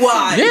 stupid. E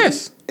wide?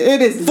 Yes.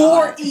 It is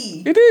not.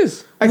 4E. It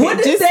is. Okay,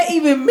 What does that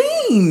even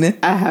mean?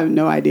 I have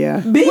no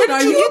idea. Ben, Where are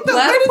did you you get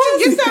where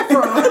did you get that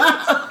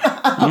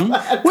from?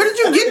 Where did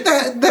you get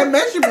that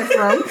measurement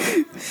from?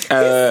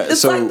 It's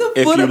So like the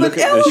if foot you of look an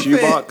at the elephant.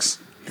 shoebox,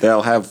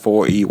 they'll have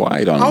 4E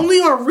wide on them. Only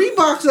on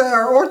Reeboks that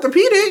are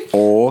orthopedic.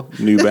 Or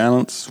New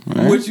Balance.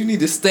 Right? Which you need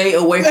to stay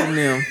away from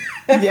them.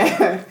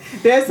 Yeah,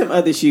 there's some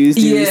other shoes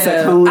too. Yeah,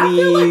 Saucony's. I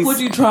feel like what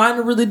you're trying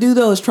to really do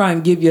though is try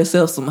and give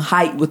yourself some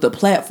height with the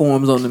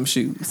platforms on them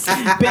shoes.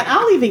 But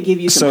I'll even give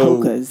you some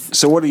Hokas.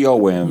 So what are y'all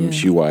wearing Yeah.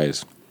 shoe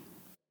wise?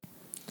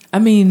 I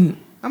mean,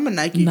 I'm a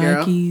Nike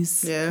girl.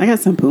 Nikes, I Yeah. got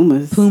some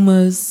Pumas.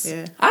 Pumas.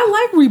 Yeah.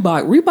 I like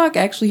Reebok. Reebok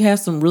actually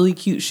has some really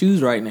cute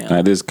shoes right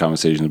now. This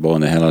conversation is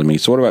blowing the hell out of me.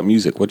 So what about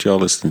music? What y'all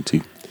listening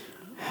to?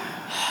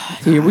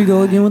 Here we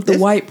go again with the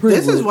white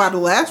privilege. This is why the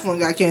last one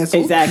got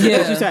canceled. Exactly. Yeah.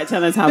 Because you started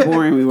telling us how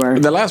boring we were.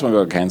 The last one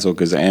got canceled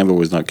because Amber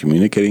was not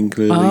communicating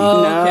clearly.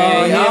 Oh,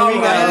 okay. here All we go.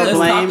 right. Let's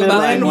Blame talk the about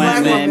black the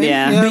women. women.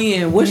 Yeah.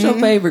 Ben, what's your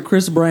favorite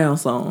Chris Brown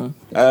song?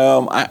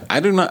 I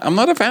do not. I'm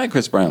not a fan of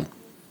Chris Brown.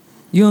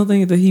 You don't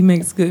think that he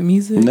makes good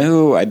music?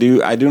 No, I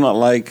do. I do not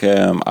like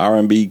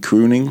R&B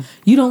crooning.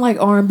 You don't like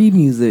R&B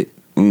music?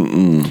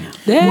 Mm-mm.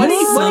 That's What do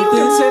you something.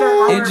 consider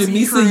And R&B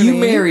Jamisa, crooning? you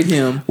married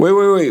him.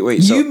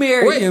 Wait. So, You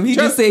married him. He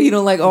just said he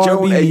don't like R&B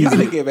Joe, you music.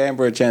 gotta give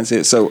Amber a chance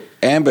here. So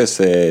Amber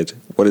said,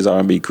 "What is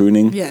R&B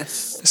crooning?"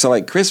 Yes. So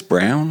like Chris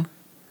Brown,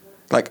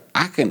 like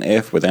I can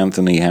F with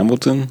Anthony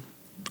Hamilton.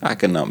 I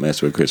cannot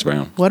mess with Chris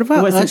Brown. What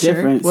about What's the Usher?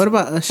 difference? What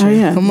about Usher? Oh,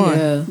 yeah. Come on.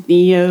 Yeah.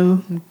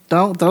 Neo.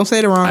 Don't say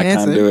the wrong I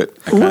answer. can't do it.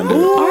 I can't do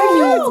it. Are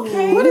you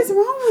okay? What is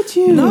wrong with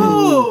you?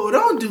 No,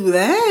 don't do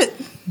that.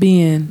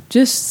 Ben,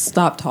 just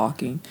stop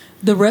talking.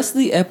 The rest of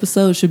the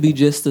episode should be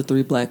just the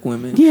three black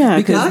women. Yeah,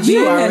 because 'cause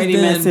you Ben already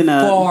has messing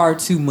done up. far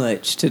too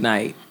much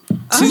tonight.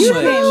 Too You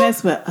much. can't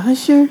mess with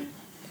Usher.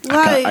 Like,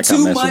 I can't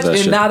Too mess much with that and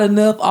shit. not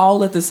enough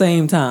all at the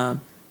same time.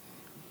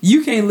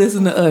 You can't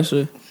listen to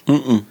Usher.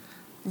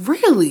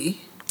 really?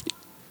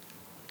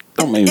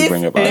 Don't make me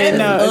bring up It's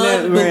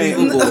Usher.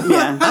 unbelievable.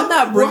 Yeah. I'm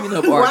not bringing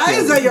up R. Why is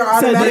Kelly. that your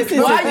automatic? this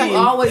is Why the are you thing.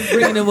 always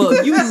bringing him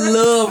up? You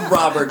love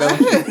Robert, don't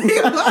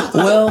you?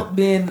 Well,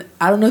 Ben,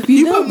 I don't know if you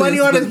He know put money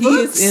this, on but his he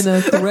books? is in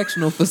a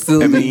correctional I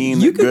facility.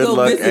 mean, you could good go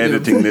luck visit him.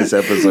 editing this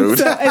episode.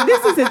 So, and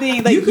this is the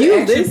thing. Like You could you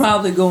actually listen.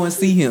 probably go and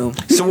see him.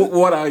 So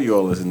what are you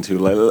all listening to?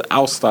 Like,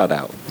 I'll start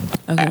out.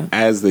 Okay.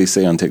 As they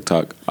say on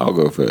TikTok, I'll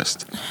go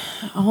first.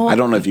 Oh, I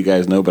don't know if you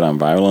guys know, but I'm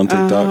viral on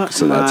TikTok,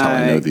 so that's how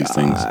I know these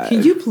things.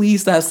 Can you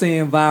please stop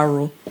saying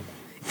viral?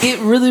 It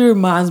really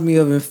reminds me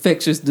of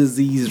infectious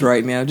disease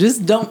right now.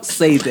 Just don't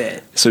say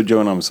that. So,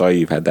 Joan, I'm sorry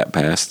you've had that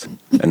past,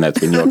 and that's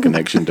been your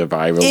connection to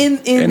viral. In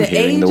and the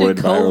hearing age the of word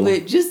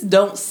COVID, viral. just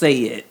don't say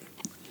it.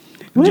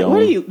 What Joan.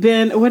 are you,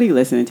 Ben? What are you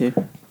listening to?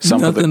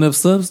 Some of Nothing of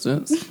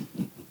substance.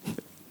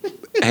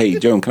 Hey,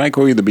 Joan, can I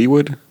call you the B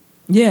word?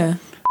 Yeah.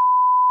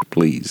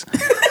 Please.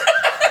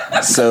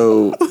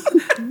 So,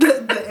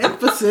 The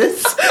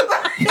emphasis.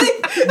 He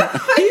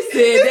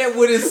said that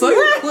with his so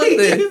quickly.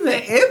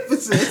 The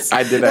emphasis.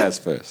 I did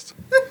ask first.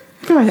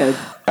 Go ahead.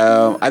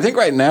 I think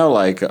right now,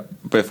 like,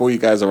 before you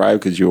guys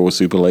arrived, because you were all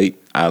super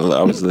late, I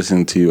was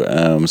listening to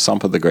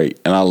Sampa the Great,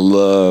 and I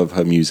love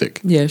her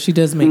music. Yeah, she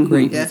does make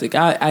great Yeah. music.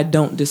 I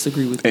don't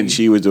disagree with you. And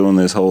she was doing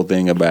this whole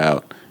thing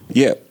about,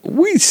 yeah,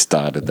 we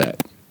started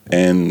that.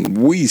 And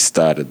we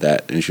started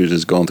that. And she was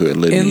just going through it,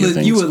 litany And of look,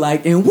 things. you were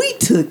like, and we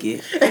took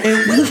it,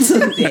 and we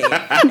took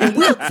that, and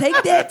we'll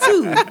take that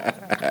too.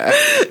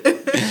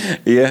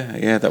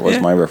 yeah, that was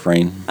my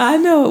refrain. I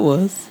know it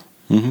was.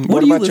 Mhm.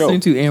 What are you about listening y'all?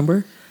 to,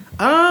 Amber?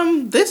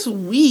 This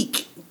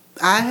week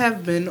I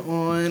have been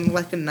on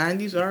like a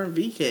 '90s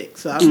R&B kick.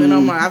 So I've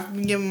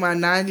been giving my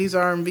 '90s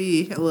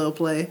R&B a little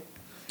play.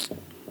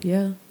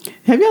 Yeah.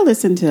 Have y'all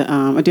listened to?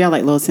 Or do y'all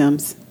like Lil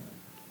Sims?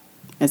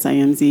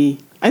 SIMZ.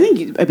 I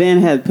think Ben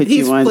had put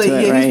you on to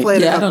it, right? He's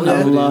played Yeah, a I don't couple know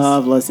I who it is.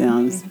 love Lil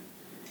Sims.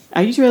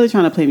 Are you really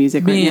trying to play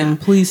music right Ben, now?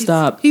 please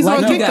stop. He's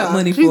like on you got TikTok.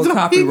 money He's for on-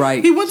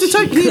 copyright. He went to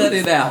check. Cut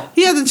it out.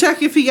 He had to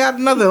check if he got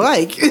another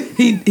like.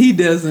 He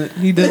doesn't.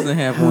 He doesn't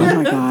have Oh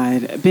one. my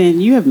God, Ben,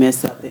 you have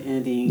messed up the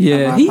ending. of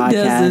Yeah, our he podcast.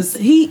 does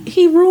this.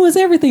 He ruins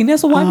everything.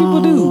 That's what white people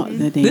All do.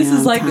 the This is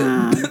damn like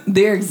time.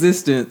 their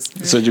existence.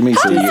 So, Jamisa,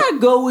 How did I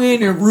go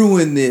in and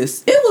ruin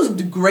this? It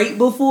was great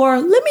before.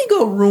 Let me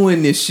go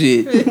ruin this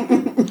shit.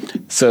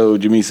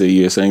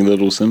 you're saying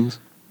Little Sims?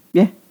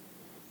 Yeah.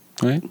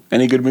 Right?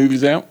 Any good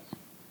movies out?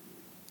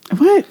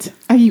 What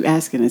are you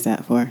asking us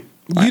that for?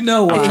 You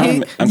know why? I'm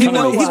you trying to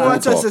know make He small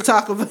wants us to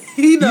talk. talk about.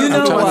 You know. You know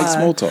I'm trying to why? make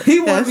small talk. He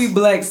want to Yes. be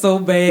black so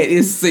bad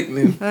it's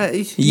sickening.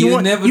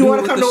 You never do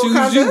wanna with come the to shoes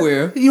Wakanda? you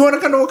wear. You want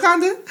to come to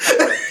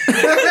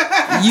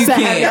Wakanda? You So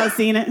have y'all can't.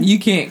 seen it? You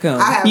can't come.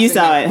 I have You seen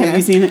saw it. Have yeah.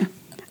 you seen it?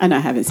 I know I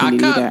haven't seen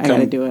it either. I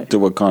gotta do it. to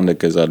Wakanda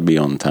because I'd be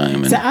on time.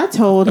 And So I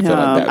told I him, feel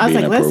like that'd I was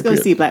be like, let's go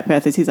inappropriate. see Black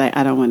Panther. He's like,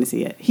 I don't want to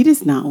see it. He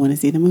does not want to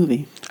see the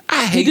movie.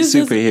 I hate just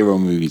doesn't- superhero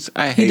movies.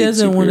 I hate He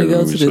doesn't want to superhero go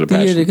to movies the with a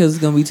passion. theater because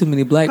it's gonna be too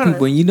many black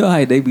people, and you know how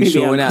they be It'd be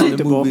showing out in the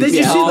uncomfortable. movies. Did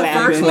you see All the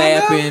first one,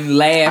 clapping,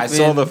 laughing. I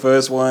saw the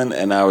first one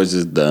and I was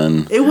just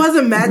done. It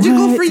wasn't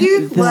magical What for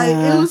you. the- Like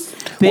it was.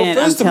 Ben,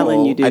 I'm first of telling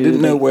all, you, dude. I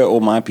didn't know like, where all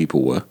my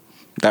people were.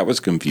 That was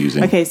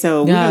confusing. Okay,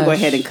 so we're gonna go Gosh.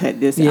 ahead and cut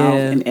this Yeah. out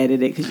and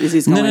edit it because this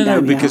is going No,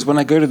 downhill. because when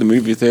I go to the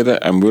movie theater,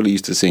 I'm really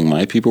used to seeing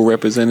my people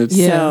represented.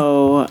 Yeah.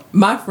 So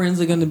My friends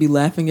are going to be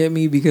laughing at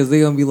me because they're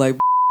going to be like,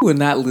 we're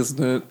not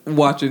listening,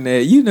 watching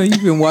that. You know,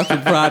 you've been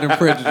watching Pride and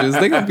Prejudice.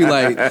 They're going to be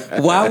like,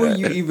 why were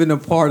you even a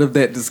part of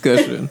that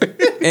discussion?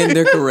 And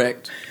they're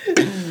correct.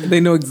 They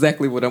know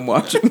exactly what I'm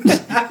watching.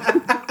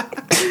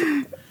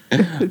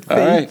 All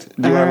right.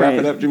 Do you want to wrap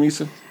it up,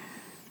 Jamisa?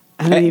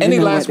 I don't even Any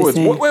know last what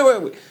to words?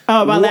 say. Wait.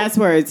 Oh, my last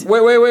words.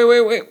 Wait.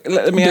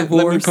 Let me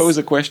Divorce. pose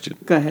a question.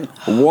 Go ahead.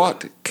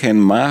 What can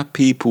my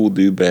people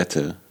do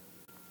better,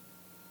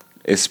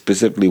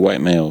 specifically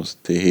white males,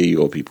 to hear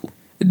your people?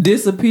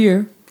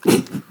 Disappear.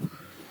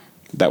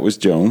 That was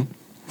Joan.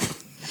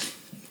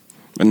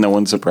 And no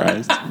one's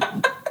surprised.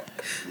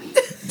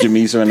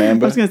 Jamisa and I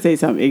Amber. was gonna say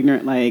something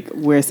ignorant, like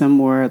wear some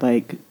more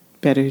like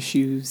better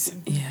shoes.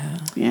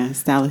 Yeah,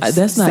 stylish.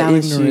 That's not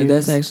stylish ignorant. shoes.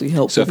 That's actually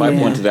helpful. So if I Yeah.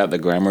 pointed out the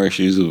grammar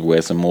issues would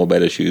wear some more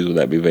better shoes, would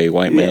that be very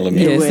white male of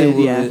me? Yes, it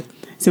would. Yeah.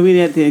 So we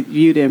need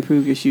you to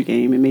improve your shoe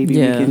game, and maybe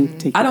we can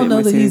take. I you a don't bit know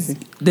more that seriously.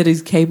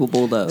 he's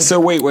capable though. So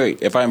wait.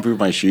 If I improve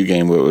my shoe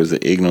game where it was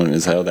ignorant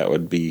as hell, that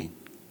would be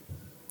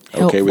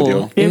okay with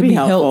y'all? It'd be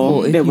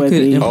helpful. if It you would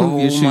could be. improve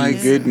your Oh shoes. my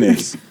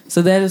goodness.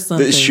 So that is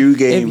something. The shoe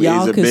game If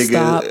y'all is could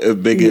stop- a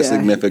bigger Yeah.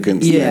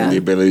 significance Yeah. than the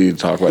ability to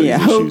talk about Yeah,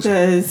 these issues.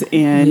 Hoka's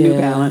and New Yeah.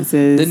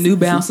 Balances. The New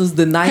Balances,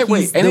 the Nikes, Hey,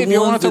 wait, and the if you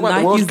want ones, to the talk about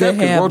the World Nikes Cup, that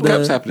because have World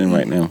Cup's happening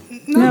right now.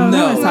 No,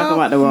 let's talk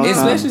about the World Cup.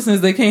 Especially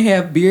since they can't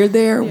have beer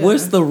there.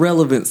 What's the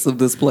relevance of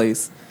this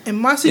place? And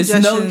my It's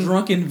suggestion, no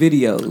drunken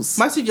videos.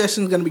 my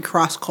suggestion is going to be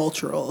cross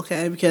cultural,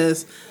 okay?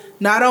 Because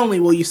not only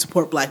will you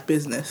support black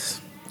business,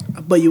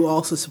 but you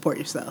also support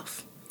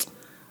yourself.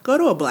 Go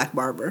to a black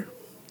barber.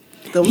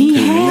 He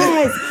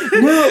has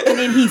no, and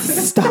then he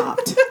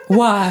stopped.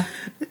 Why?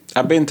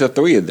 I've been to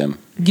 3 of them.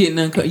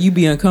 You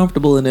be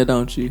uncomfortable in it,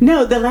 don't you?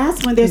 No, the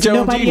last one. There's Jones,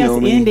 nobody you know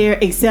else me. in there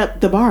except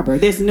the barber.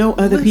 There's no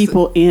other Listen.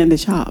 people in the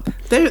shop.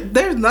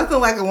 There's nothing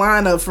like a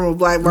lineup from a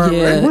black barber.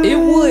 Yeah, What? it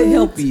would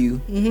help you.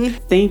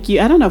 Thank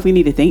you. I don't know if we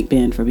need to thank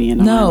Ben for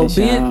being on No, the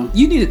show. Ben,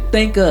 you need to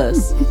thank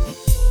us.